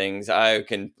through things. I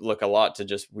can look a lot to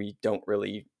just, we don't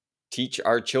really teach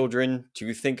our children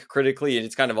to think critically.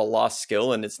 It's kind of a lost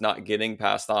skill and it's not getting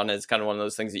passed on. It's kind of one of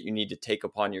those things that you need to take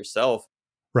upon yourself.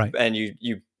 Right. And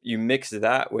you mix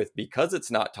that with, because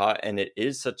it's not taught and it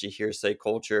is such a hearsay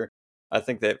culture. I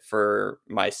think that for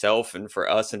myself and for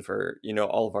us and for,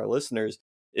 all of our listeners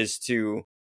is to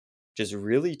just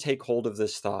really take hold of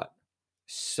this thought.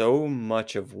 So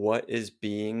much of what is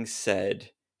being said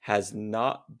has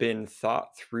not been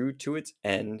thought through to its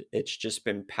end. It's just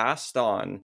been passed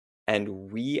on.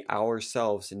 And we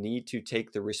ourselves need to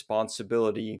take the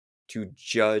responsibility to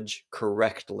judge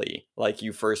correctly, like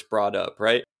you first brought up,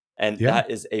 right? And that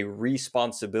is a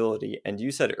responsibility. And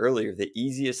you said earlier, the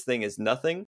easiest thing is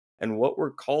nothing. And what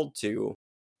we're called to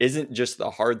isn't just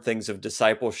the hard things of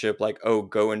discipleship, like, oh,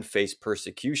 go and face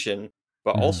persecution,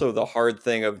 but also the hard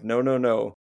thing of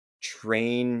no,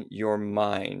 train your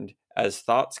mind as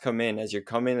thoughts come in, as you're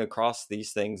coming across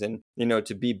these things, and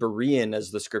to be Berean,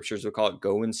 as the scriptures would call it,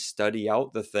 go and study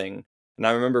out the thing. And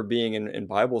I remember being in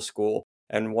Bible school,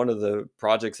 and one of the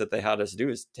projects that they had us do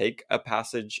is take a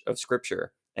passage of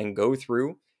scripture and go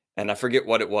through, and I forget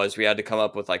what it was, we had to come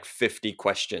up with like 50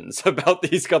 questions about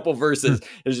these couple verses,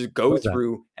 and just go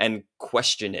through and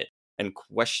question it and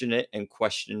question it and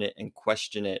question it and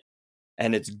question it.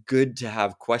 And it's good to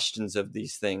have questions of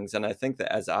these things. And I think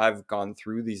that as I've gone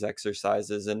through these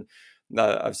exercises, and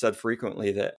I've said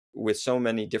frequently that with so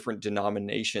many different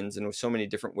denominations and with so many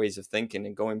different ways of thinking,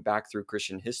 and going back through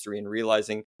Christian history and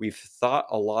realizing we've thought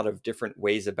a lot of different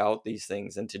ways about these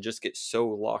things, and to just get so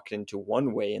locked into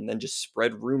one way and then just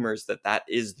spread rumors that that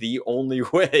is the only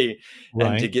way,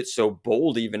 and to get so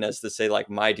bold even as to say, like,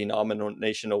 my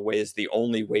denominational way is the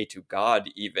only way to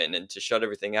God even, and to shut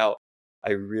everything out.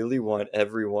 I really want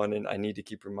everyone, and I need to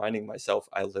keep reminding myself,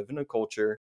 I live in a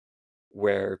culture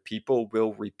where people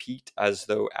will repeat as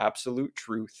though absolute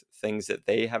truth things that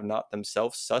they have not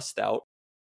themselves sussed out.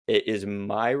 It is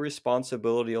my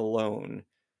responsibility alone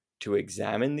to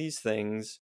examine these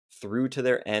things through to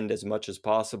their end as much as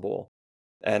possible.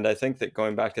 And I think that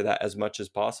going back to that, as much as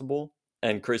possible,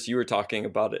 and Chris, you were talking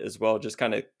about it as well, just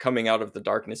kind of coming out of the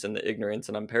darkness and the ignorance,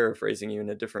 and I'm paraphrasing you in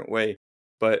a different way,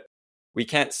 but we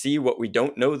can't see what we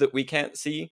don't know that we can't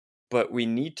see, but we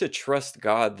need to trust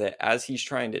God that as he's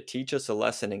trying to teach us a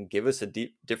lesson and give us a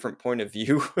different point of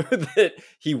view, that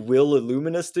he will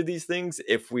illumine us to these things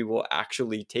if we will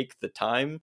actually take the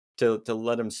time to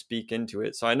let him speak into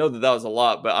it. So I know that was a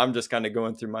lot, but I'm just kind of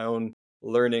going through my own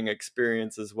learning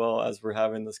experience as well as we're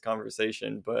having this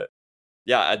conversation. But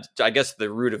yeah, I guess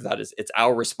the root of that is it's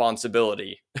our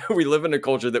responsibility. We live in a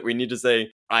culture that we need to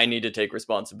say, I need to take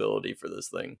responsibility for this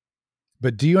thing.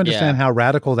 But do you understand how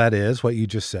radical that is, what you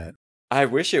just said? I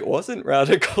wish it wasn't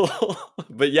radical,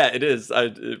 but yeah, it is.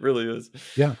 It really is.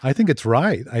 Yeah, I think it's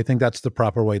right. I think that's the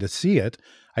proper way to see it.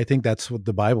 I think that's what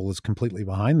the Bible is completely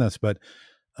behind this. But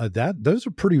those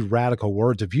are pretty radical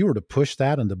words. If you were to push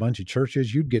that into a bunch of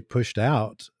churches, you'd get pushed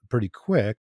out pretty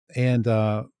quick. And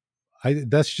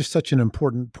that's just such an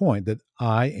important point, that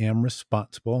I am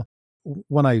responsible.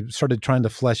 When I started trying to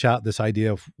flesh out this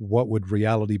idea of what would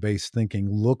reality-based thinking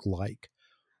look like,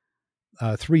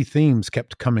 three themes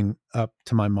kept coming up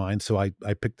to my mind. So I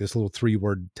picked this little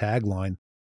 3-word tagline.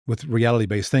 With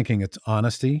reality-based thinking, it's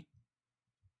honesty,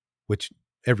 which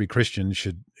every Christian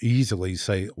should easily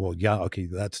say, well, yeah, okay,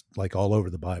 that's like all over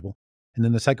the Bible. And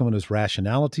then the second one is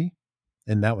rationality.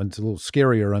 And that one's a little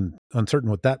scarier, uncertain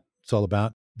what that's all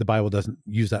about. The Bible doesn't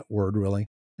use that word really.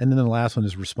 And then the last one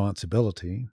is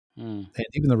responsibility. And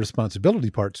even the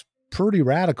responsibility part's pretty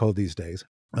radical these days.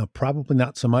 Probably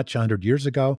not so much 100 years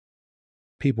ago.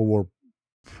 People were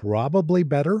probably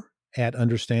better at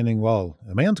understanding, well,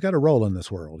 a man's got a role in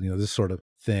this world, this sort of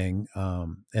thing.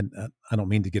 And I don't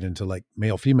mean to get into like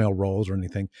male-female roles or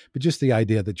anything, but just the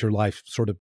idea that your life sort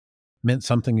of meant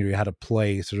something, or you had a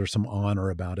place or some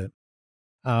honor about it.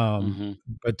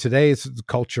 But today's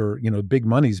culture, big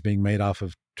money's being made off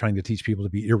of trying to teach people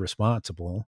to be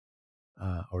irresponsible,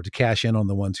 or to cash in on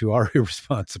the ones who are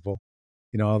irresponsible,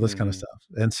 all this kind of stuff.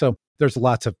 And so there's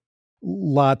lots of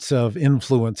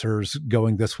influencers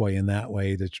going this way and that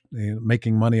way, that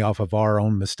making money off of our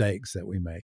own mistakes that we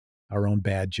make, our own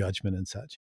bad judgment and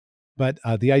such. But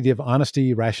the idea of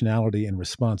honesty, rationality, and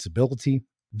responsibility,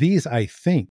 these I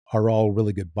think are all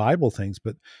really good Bible things,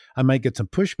 but I might get some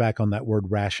pushback on that word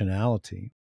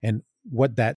rationality. And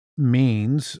what that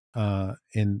means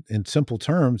in simple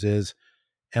terms is,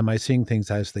 am I seeing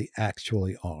things as they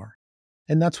actually are?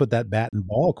 And that's what that bat and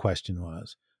ball question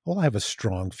was. Well, I have a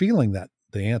strong feeling that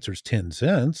the answer is 10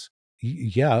 cents.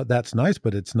 Yeah, that's nice,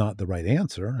 but it's not the right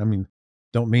answer. I mean,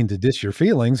 don't mean to diss your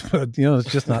feelings, but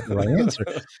it's just not the right answer.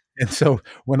 And so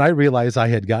when I realized I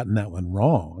had gotten that one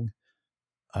wrong,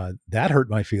 that hurt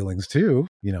my feelings too,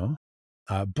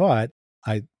 but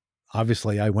I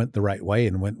went the right way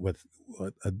and went with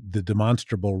the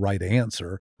demonstrable right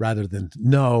answer, rather than,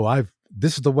 no,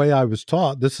 this is the way I was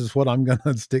taught. This is what I'm going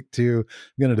to stick to.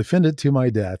 I'm going to defend it to my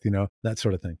death, that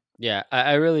sort of thing. Yeah,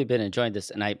 I really been enjoying this,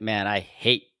 and I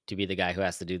hate to be the guy who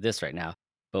has to do this right now,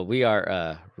 but we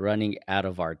are running out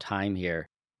of our time here.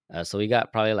 So we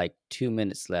got probably like 2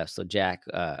 minutes left. So Jack,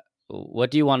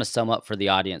 what do you want to sum up for the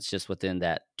audience just within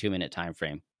that 2-minute time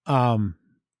frame? No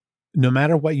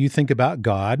matter what you think about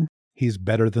God, he's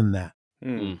better than that.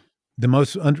 The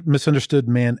most misunderstood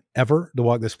man ever to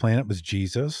walk this planet was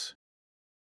Jesus,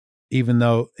 even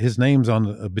though his name's on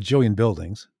a bajillion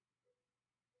buildings.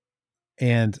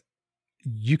 And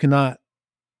you cannot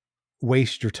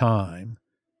waste your time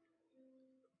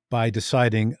by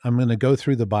deciding, I'm going to go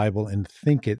through the Bible and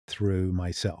think it through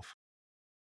myself.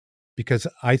 Because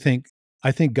I think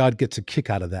God gets a kick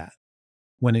out of that.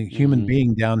 When a human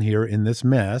being down here in this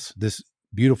mess, this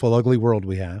beautiful, ugly world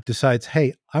we have, decides,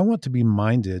 hey, I want to be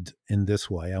minded in this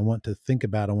way. I want to think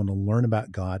about, I want to learn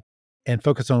about God and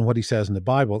focus on what he says in the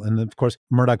Bible. And then, of course,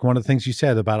 Murdoch, one of the things you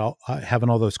said about having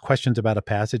all those questions about a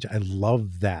passage, I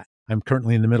love that. I'm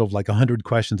currently in the middle of like 100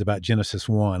 questions about Genesis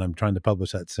 1. I'm trying to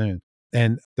publish that soon.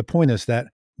 And the point is that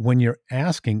when you're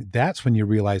asking, that's when you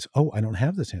realize, oh, I don't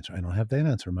have this answer. I don't have that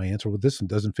answer. My answer with this one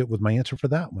doesn't fit with my answer for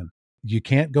that one. You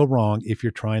can't go wrong if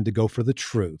you're trying to go for the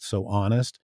truth. So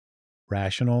honest,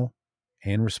 rational,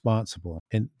 and responsible.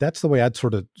 And that's the way I'd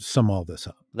sort of sum all this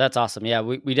up. That's awesome. Yeah,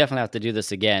 we definitely have to do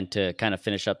this again to kind of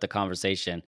finish up the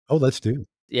conversation. Oh, let's do.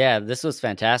 Yeah, this was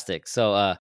fantastic.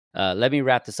 So let me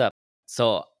wrap this up.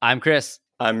 So I'm Chris.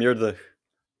 I'm Yurdlich.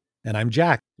 And I'm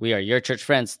Jack. We are your church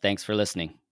friends. Thanks for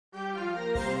listening.